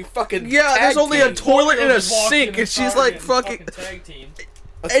bathroom getting fucking. Yeah, there's only a toilet and a Walk sink, in and she's like fucking. tag team.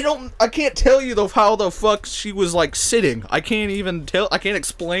 I can't tell you though how the fuck she was like sitting. I can't even tell. I can't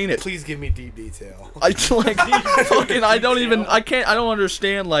explain it. Please give me deep detail. I like fucking. I don't even. I can't. I don't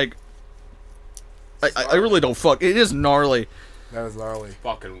understand. Like. I really don't fuck. It is gnarly. That was gnarly.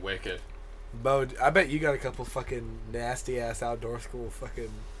 Fucking wicked. Bo, I bet you got a couple fucking nasty ass outdoor school fucking.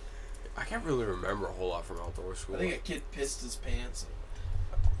 I can't really remember a whole lot from outdoor school. I think a kid pissed his pants.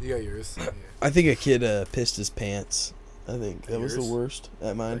 You got yours. Yeah. I think a kid pissed his pants. I think that was the Yours? worst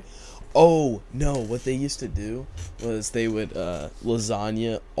at mine. Oh no! What they used to do was they would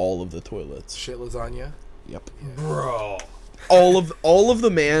lasagna all of the toilets. Shit lasagna. Yep. Bro. All of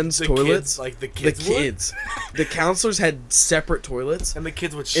the man's The toilets. kids, like the kids. The counselors had separate toilets, And the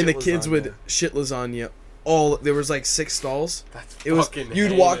kids would shit and the kids lasagna. would shit lasagna. All there was like 6 stalls. That's It was fucking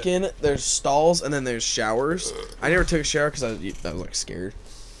you'd hate walk it. in. There's stalls and then there's showers. I never took a shower because I was like scared.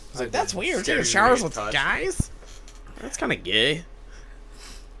 I was like, that's weird. Scared Taking of showers being with touched. guys. That's kind of gay.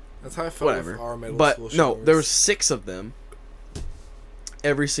 That's how I felt Whatever. with our middle But school no, showers. there was 6 of them.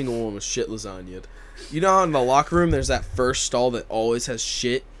 Every single one was shit lasagna. You know how in the locker room there's that first stall that always has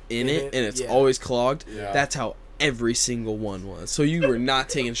shit in it and it's Yeah. always clogged? Yeah. That's how every single one was. So you were not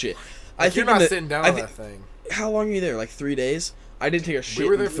taking shit. Like, you're in not the- sitting down I on thi- that thing. How long were you there? Like 3 days? I didn't take a shit. We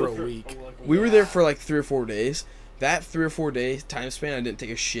were there in- for a week. We were there for like 3 or 4 days. That 3 or 4 day time span, I didn't take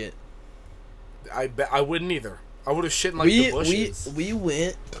a shit. I bet I wouldn't either. I would have shit in like the bushes. we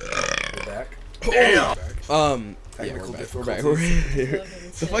went. We're back. Damn. Back. Yeah, Technical we're back. We're back.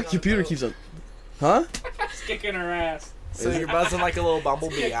 The fuck computer keeps up. Huh? It's kicking her ass. So you're buzzing like a little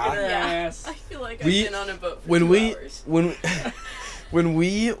bumblebee, Kicking huh? her ass. I feel like We- I've been on a boat for When 2 we hours. when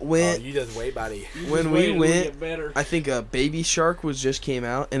we Oh, went, you just wait, buddy. when Wait we till went, get better. I think Baby Shark was just came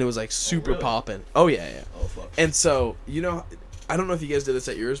out and it was like super really? popping. Oh yeah. Oh fuck. And so you know, I don't know if you guys did this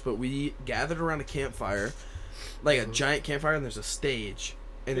at yours, but we gathered around a campfire, like a giant campfire, and there's a stage,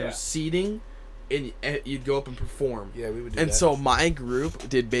 and there was seating, and you'd go up and perform. Yeah, we would do And that. so my group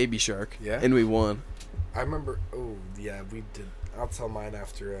did Baby Shark. Yeah? And we won. I remember. Oh yeah, we did. I'll tell mine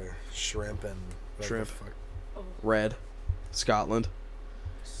after shrimp and whatever Shrimp. the fuck. Red. Scotland.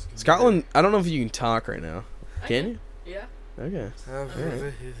 Scotland, I don't know if you can talk right now. Can you? Yeah. Okay.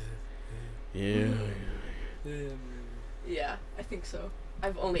 Alright. Yeah. Yeah, I think so.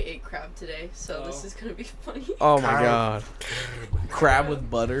 I've only ate crab today, so this is gonna be funny. Oh my Crab. god. Crab with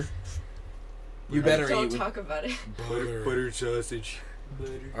butter. You better Don't eat with talk about it. Butter sausage.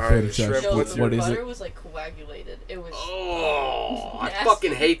 Alright, shrimp. No, What's the your butter was like coagulated. It was Oh, I nasty.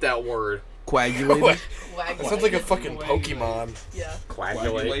 fucking hate that word. coagulated. That coagulated. sounds like a fucking Pokemon. Yeah.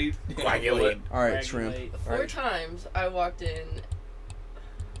 Coagulate. Coagulate. All right, shrimp. 4 times I walked in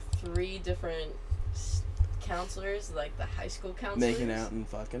 3 different counselors, like the high school counselors. Making out and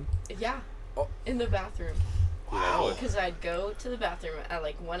fucking. Yeah. Oh. In the bathroom. Wow. Because I'd go to the bathroom at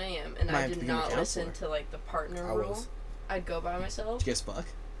like 1 a.m. and Might I have to did become a not listen counselor. to like the partner I rule. was. I'd go by myself. Did you guys fuck?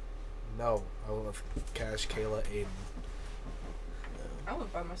 No, I love Cash, Kayla, Aiden. I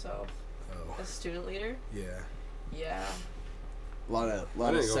went by myself. Oh, As student leader. yeah. Yeah. A lot I of didn't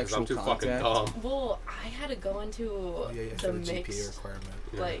go 'cause sexual I'm too fucking contact. dumb. Well, I had to go into Oh yeah, yeah. the For the GPA mix, requirement.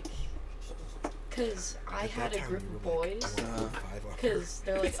 like, because I At had that a time, group you of were like, boys. I want 5 on her. Because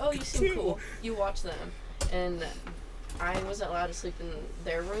they're like, oh, you seem cool. You watch them. And I wasn't allowed to sleep in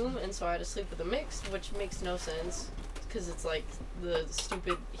their room, and so I had to sleep with a mix, which makes no sense. Because it's like the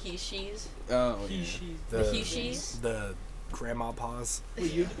stupid he-she's. Oh, He, yeah. she. The he-she's. The grandma pause.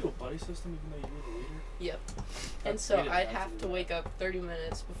 Wait, you do a buddy system even though you were the leader? Yep. And That's so weird. I'd have to wake up 30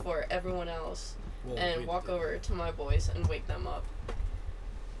 minutes before everyone else Well, and we walk did. over to my boys and wake them up.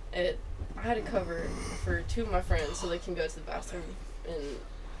 I had to cover for 2 of my friends so they can go to the bathroom and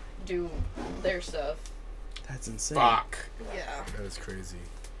do their stuff. That's insane. Fuck. Yeah. That is crazy.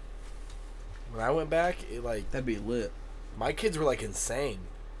 When I went back, it like That'd be lit. my kids were like insane.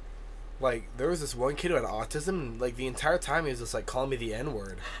 like, there was this one kid who had autism, and, like, the entire time he was just, like, calling me the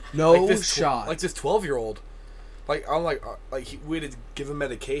N-word. No like this shot. Like, this 12-year-old. Like, I'm like we had to give him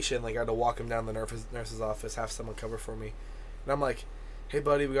medication. Like, I had to walk him down to the nurse's office, have someone cover for me. And I'm like, hey,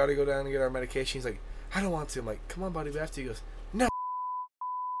 buddy, we got to go down and get our medication. He's like, I don't want to. I'm like, come on, buddy, we have to. He goes, no.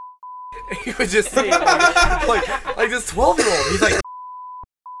 He would just say, like this 12-year-old. He's like,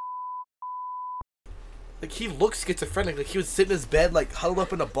 he looks schizophrenic. Like, he would sit in his bed, like, huddled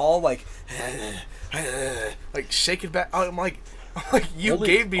up in a ball, like shaking back. I'm like, you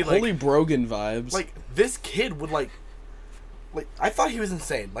gave me, like... Holy Brogan vibes. Like, this kid would, like, I thought he was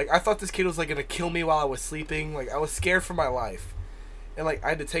insane. Like, I thought this kid was, like, gonna kill me while I was sleeping. Like, I was scared for my life. And, like, I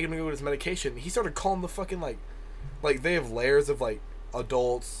had to take him to go get his medication. He started calling the fucking, like, they have layers of, like,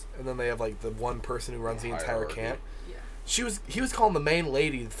 adults, and then they have, like, the one person who runs the entire camp. Yeah. He was calling the main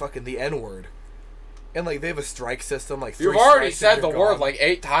lady fucking the N-word. And, like, they have a strike system, like, You've already said the word, like,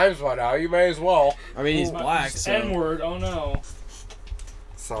 8 times by now. You may as well. I mean, he's black, so... N-word, oh no.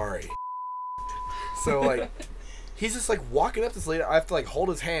 Sorry. So, like, he's just, like, walking up this lady. I have to, like, hold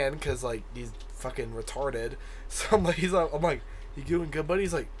his hand because, like, he's fucking retarded. So I'm like, I'm like, you doing good, buddy?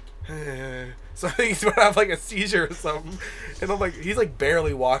 He's like, so I think he's going to have, like, a seizure or something. And I'm like, he's, like,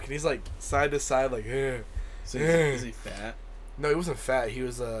 barely walking. He's, like, side to side, like, So is he fat? No, he wasn't fat. He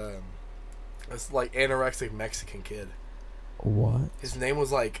was, this, like, anorexic Mexican kid. What? His name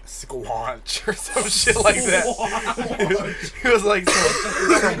was like Squanch or some shit like that. He was like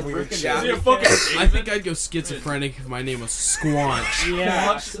some weird shit. I think I'd go schizophrenic if my name was Squanch.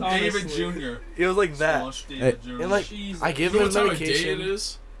 Yeah, David Jr. It was like that. Squanch David Jr. And like, Jesus. I give You know him what time of day medication. it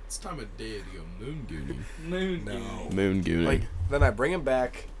is? It's time of day to go moon gooning. Moon. No. Moon gooning. Like, then I bring him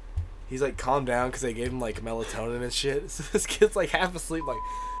back. He's like calmed down because they gave him like melatonin and shit. So this kid's like half asleep, like.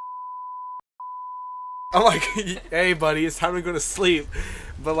 I'm like, hey, buddy, it's time to go to sleep.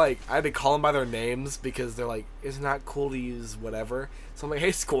 But, like, I had to call them by their names because they're like, it's not cool to use whatever. So I'm like,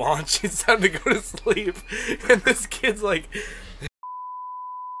 hey, Squanch, it's time to go to sleep. And this kid's like...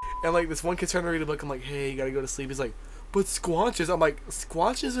 And, like, this one kid's trying to read a book. I'm like, hey, you gotta go to sleep. He's like, but Squanch is... I'm like,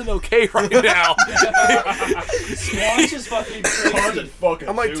 Squanch isn't okay right now. Squanch is fucking crazy.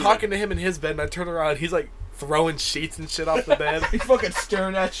 I'm, like, talking to him in his bed, and I turn around, he's, like, throwing sheets and shit off the bed. He's fucking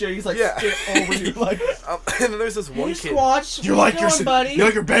staring at you. He's like, Yeah. over you, like, And then there's this one kid. Squanch, you what like your doing, buddy? You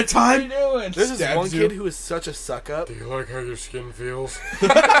like your What are you bedtime? doing? There's this Stabs one you. kid who is such a suck up. Do you like how your skin feels?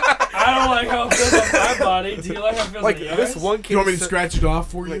 I don't like how it feels on my body. Do you like how it feels Like, on yours? this one kid... You want me to is so- scratch it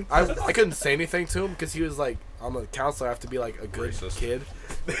off for you? Like, I couldn't say anything to him because he was like, I'm a counselor, I have to be like a good Racist. kid.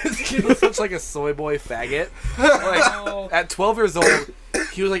 This kid was such like a soy boy faggot. Like, at 12 years old,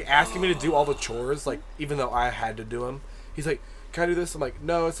 he was like asking me to do all the chores, like, even though I had to do them. He's like, can I do this? I'm like,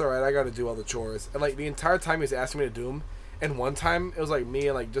 no, it's alright, I gotta do all the chores. And like, the entire time he was asking me to do them, and one time, it was like me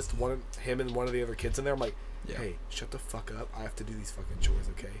and like just him and one of the other kids in there. I'm like, hey, shut the fuck up, I have to do these fucking chores,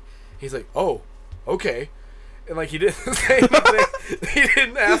 okay? He's like, oh, okay. And like, he didn't say anything. He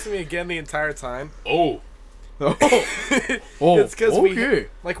didn't ask me again the entire time. Oh. It's because okay.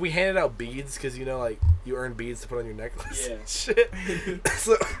 we handed out beads because, you know, like, you earn beads to put on your necklace. Yeah. Shit.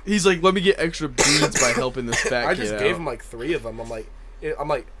 So He's like, let me get extra beads by helping this fat I kid just out. gave him like 3 of them. I'm like,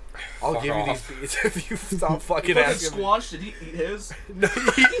 I'll give you these beads if you stop fucking asking me. Squanch, did he eat his? No,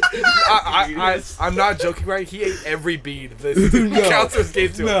 I'm not joking, right? He ate every bead the counselors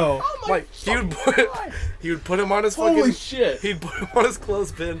gave to him. No. Like, he would put him on his Holy fucking... shit. He'd put him on his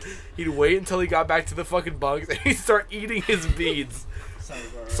clothespin. He'd wait until he got back to the fucking bunks, and he'd start eating his beads.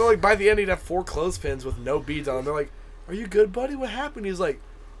 So, like, by the end, he'd have 4 clothespins with no beads on them. They're like, are you good, buddy? What happened? He's like,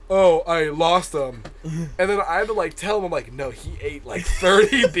 oh, I lost them. And then I had to, like, tell him, I'm like, no, he ate, like,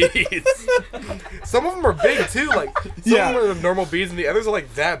 30 beads. Some of them are big, too. Like, some of them are normal beads, and the others are,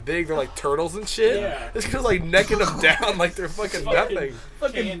 like, that big. They're, like, turtles and shit. Yeah. This kid's, like, necking them down like they're fucking nothing.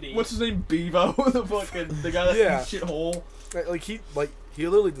 Fucking, Candy. what's his name? Bevo, the guy that Yeah. shithole. Like, he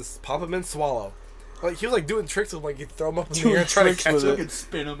literally just pop them in, swallow. Like, he was, like, doing tricks with, like, he'd throw them up in the air and try to catch them. Fucking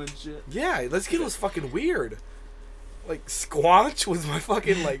spin him and shit. Yeah, this kid was fucking weird. Like, Squanch was my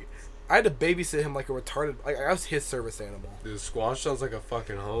fucking, like... I had to babysit him like a retarded... Like, I was his service animal. Dude, Squanch sounds like a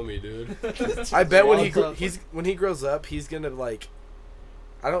fucking homie, dude. I bet when he grows up, he's gonna, like...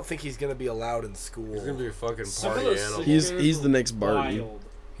 I don't think he's gonna be allowed in school. He's gonna be a fucking Some of party those animal. He's the next Barton. Wild.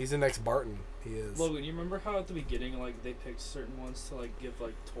 He's the next Barton. He is. Logan, you remember how at the beginning, like, they picked certain ones to, like, give,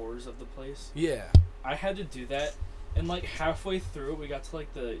 like, tours of the place? Yeah. I had to do that, and, like, halfway through, we got to,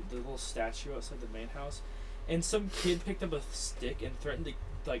 like, the little statue outside the main house, and some kid picked up a stick and threatened to,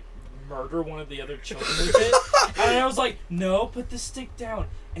 like, murder one of the other children with it. And I was like, no, put the stick down.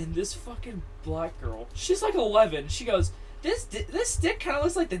 And this fucking black girl, she's like 11, she goes, this stick kind of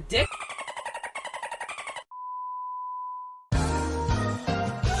looks like the dick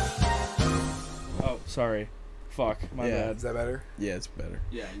Sorry. Fuck. My Yeah. bad. Is that better? Yeah, it's better.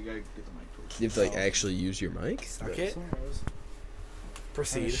 Yeah, you gotta get the mic towards You have to like actually use your mic. Suck it. Sorry, I was trying to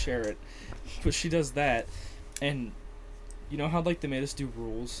Proceed. share it. But she does that, and you know how like they made us do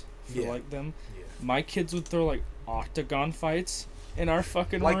rules for Yeah. like them. Yeah. My kids would throw like octagon fights in our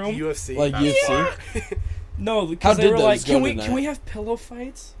fucking Like room. UFC. Like UFC, No, How because they did were those like, go can we tonight? have pillow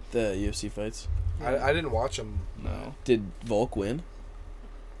fights? the UFC fights. I didn't watch him. No. Did Volk win?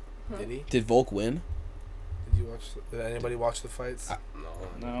 Did he? Did Volk win? Did anybody watch the fights?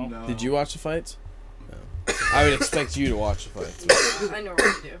 No. No. Did you watch the fights? No. I would expect you to watch the fights. I know what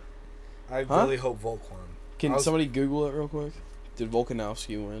to do. I Huh? really hope Volk won. Can I was- somebody Google it real quick? Did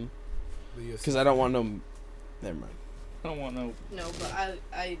Volkanovski win? The UFC. Because I don't want no. Never mind. I don't want no. No, but I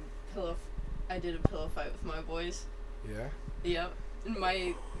did a pillow fight with my boys. Yeah. Yep. In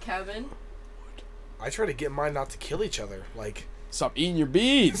my cabin. I try to get mine not to kill each other. Like, Stop eating your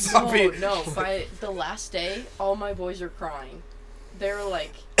beads. Stop No, being- no. By the last day, all my boys are crying. They're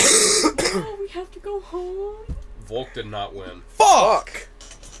like, "No, we have to go home." Volk did not win. fuck!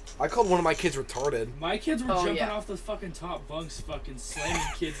 I called one of my kids retarded. My kids were Oh, jumping yeah. off the fucking top bunks, fucking slamming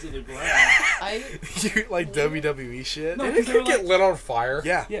kids to the ground. I You like WWE shit? No, Did 'cause it they were get like, lit on fire?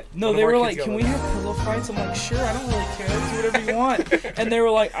 Yeah. yeah, no, One of they our were kids like, got can we lit. have pillow fights? I'm like, sure, I don't really care. Do whatever you want. And they were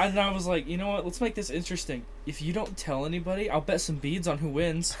like, and I was like, you know what? Let's make this interesting. If you don't tell anybody, I'll bet some beads on who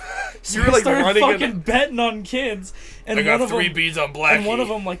wins. So You were, I like, started running fucking in- betting on kids. And I got one of 3 them, beads on Blackie. and one of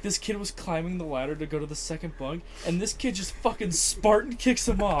them, like, this kid was climbing the ladder to go to the second bunk, and this kid just fucking Spartan kicks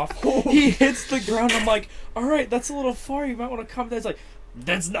him off. He hits the ground. I'm like, all right, that's a little far. You might want to come down. He's like,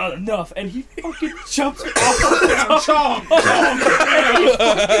 that's not enough. And he fucking jumps off the top. And he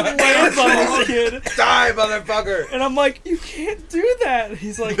fucking lands on this kid. Die, motherfucker! And I'm like, you can't do that.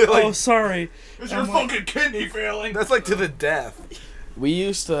 He's like, They're like, oh, sorry. Is I'm your like- fucking kidney failing? That's like to the death. We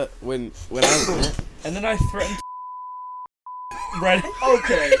used to when I And then I threatened right.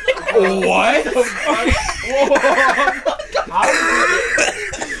 Okay. What?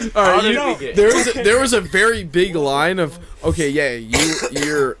 all right, did you, we get- there was a very big line of okay, yeah,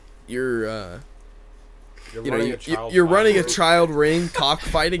 you're you know, running a child you're running a fighting child ring,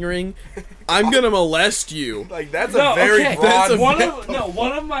 cockfighting ring. I'm gonna molest you. Like, that's No, a very okay. broad...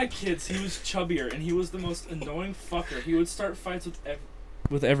 One of my kids, he was chubbier, and he was the most annoying fucker. He would start fights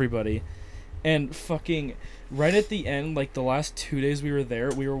with everybody, and fucking right at the end, like the last 2 days we were there,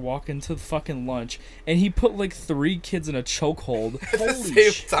 we were walking to fucking lunch, and he put like 3 kids in a chokehold. At the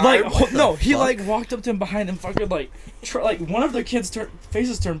same time? Like What no, the he fuck? like walked up to him behind and fucking like like one of the kids'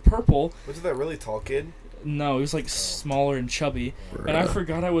 faces turned purple. Was that really tall kid? No, he was like smaller and chubby, and I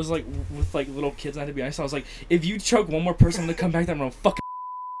forgot I was like with like little kids. I had to be honest. I was like, if you choke one more person, I'm gonna come back there and I'm gonna fucking.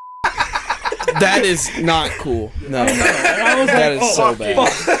 That is not cool. No, And I was that like, is so oh, bad.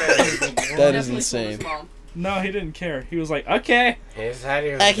 fuck. That is definitely told his insane. mom. No, he didn't care. He was like, okay. He said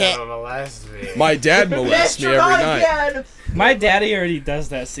he was Okay. gonna molest me. My dad molests me every night. My daddy already does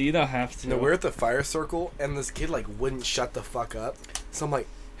that, so you don't have to. No, we're at the fire circle, and this kid, like, wouldn't shut the fuck up. So I'm like,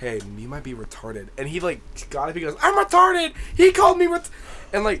 hey, you might be retarded. And he, like, got up, he goes, I'm retarded! He called me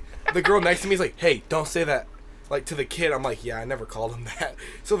And, like, the girl next to me is like, hey, don't say that. Like, to the kid, I'm like, yeah, I never called him that.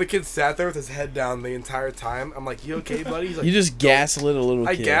 So the kid sat there with his head down the entire time. I'm like, you okay, buddy? He's like, You just gaslit a little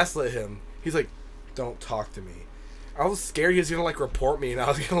I kid. gaslit him. He's like, don't talk to me. I was scared he was gonna, like, report me, and I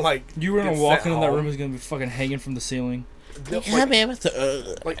was gonna, like, You were gonna get walk sent into that home. room, he's gonna be fucking hanging from the ceiling. Like,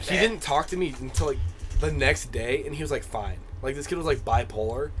 he didn't talk to me until, like, the next day, and he was, like, fine. Like, this kid was, like,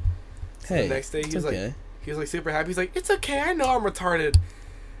 bipolar. So Hey, the next day, it's he was okay. like, he was, like, super happy. He's like, it's okay, I know I'm retarded.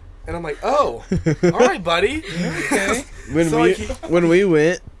 And I'm like, oh, all right, buddy. Okay. When So, we like, when we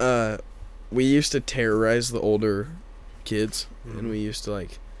went, we used to terrorize the older kids, and we used to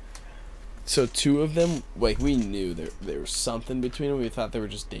like. So 2 of them, like we knew there was something between them. We thought they were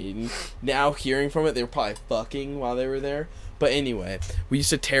just dating. Now hearing from it, they were probably fucking while they were there. But anyway, we used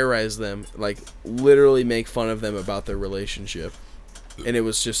to terrorize them, like literally make fun of them about their relationship, and it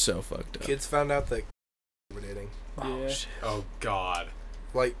was just so fucked up. Kids found out that were dating. Yeah. Oh God.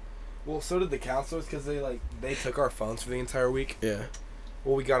 Like, well, so did the counselors, because they took our phones for the entire week. Yeah.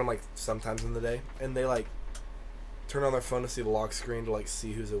 Well, we got them, like, sometimes in the day. And they, like, turned on their phone to see the lock screen to, like,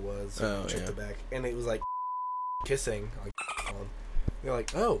 see whose it was. Oh, check yeah. the back. And it was, like, kissing. Like, phone. They're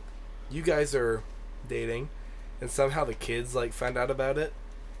like, oh, you guys are dating. And somehow the kids, like, found out about it.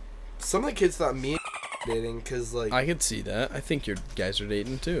 Some of the kids thought me and dating, because, like, I could see that. I think your guys are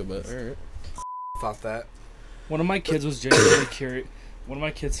dating too, but alright. thought that. One of my kids was genuinely curious. One of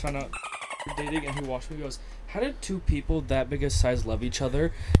my kids found out dating, and he watched me and goes, how did 2 people that big a size love each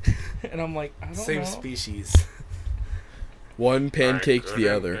other? And I'm like, I don't Same know. species. One pancake the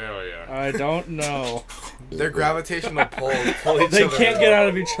other. Hell yeah. I don't know. Their gravitational pull pull each They other. can't get out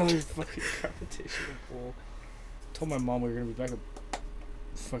of each other's fucking gravitational pull. Told my mom we were gonna be back at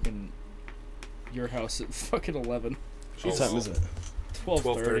fucking your house at fucking 11. What time is it?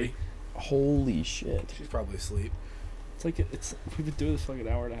 12:30. Holy shit. She's probably asleep. It's like we've been doing this fucking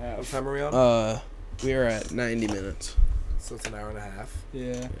hour and a What half. time are we on? We are at 90 minutes. So it's an hour and a half.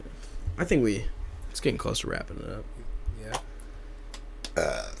 Yeah. I think it's getting close to wrapping it up. Yeah.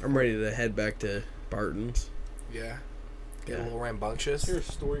 I'm ready to head back to Barton's. Yeah. Get a Yeah. little rambunctious. Here's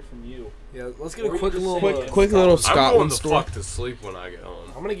a story from you. Yeah, let's get a Or you quick just little say- Quick little I'm going Scotland the story. fuck to sleep when I get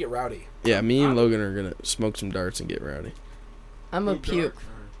home. I'm gonna get rowdy. Yeah, me and Logan are gonna smoke some darts and get rowdy. I'm a puke.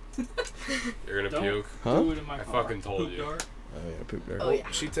 You're gonna Don't. puke? Huh? Do it in my I car. fucking told Poop you. dart. Oh yeah, poop dart. Oh yeah.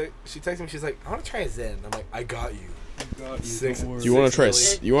 She texted me. She's like, I want to try a Zen. I'm like, I got you. Got you, Six- don't worry. Do you want to try?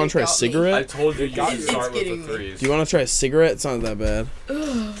 It- You want to try a got me. I cigarette? told you you got should you. start It's with getting the me. threes. Do you want to try a cigarette? It's not that bad.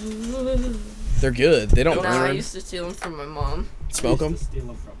 They're good. They don't No, I burn. used to steal them from my mom. Smoke them. Steal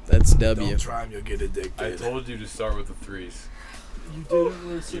 'em from me. That's W. Don't try 'em, you'll get I addicted. told you to start with the threes. You didn't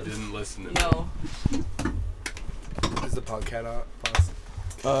listen. You didn't listen to me. No. Is the podcast out?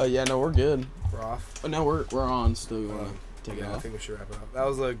 Pause. Yeah, no, we're good. We're off. Oh, no, we're on still. You wanna take it Yeah, I off? think we should wrap it up. That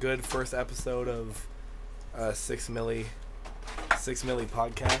was a good first episode of 6 Milli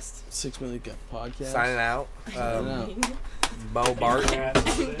podcast. 6 million podcast. Signing out. Signing out. Bo Barton,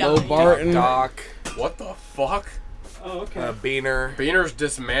 Bo Barton. Doc, What the fuck? Oh, okay. Beaner, Beaner's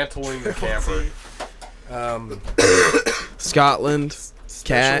dismantling the camper. Scotland.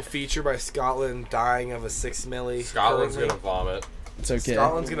 special Cat. feature by Scotland dying of a 6 milli. Scotland's currently. gonna vomit. It's okay.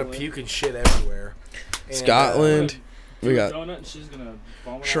 Scotland's gonna puke and shit everywhere. And, Scotland. We got donut and she's gonna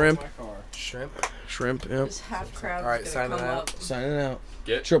vomit shrimp. out of my car. Shrimp. shrimp. Yep. This half crowd's Alright, gonna signing come out. up. Signing out.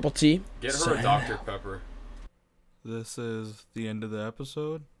 Get Triple T. get her Sign a Dr. out. Pepper. This is the end of the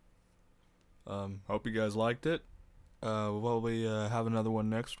episode. Hope you guys liked it. We'll probably have another one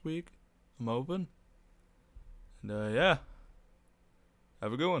next week. I'm open. And yeah.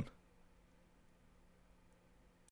 Have a good one.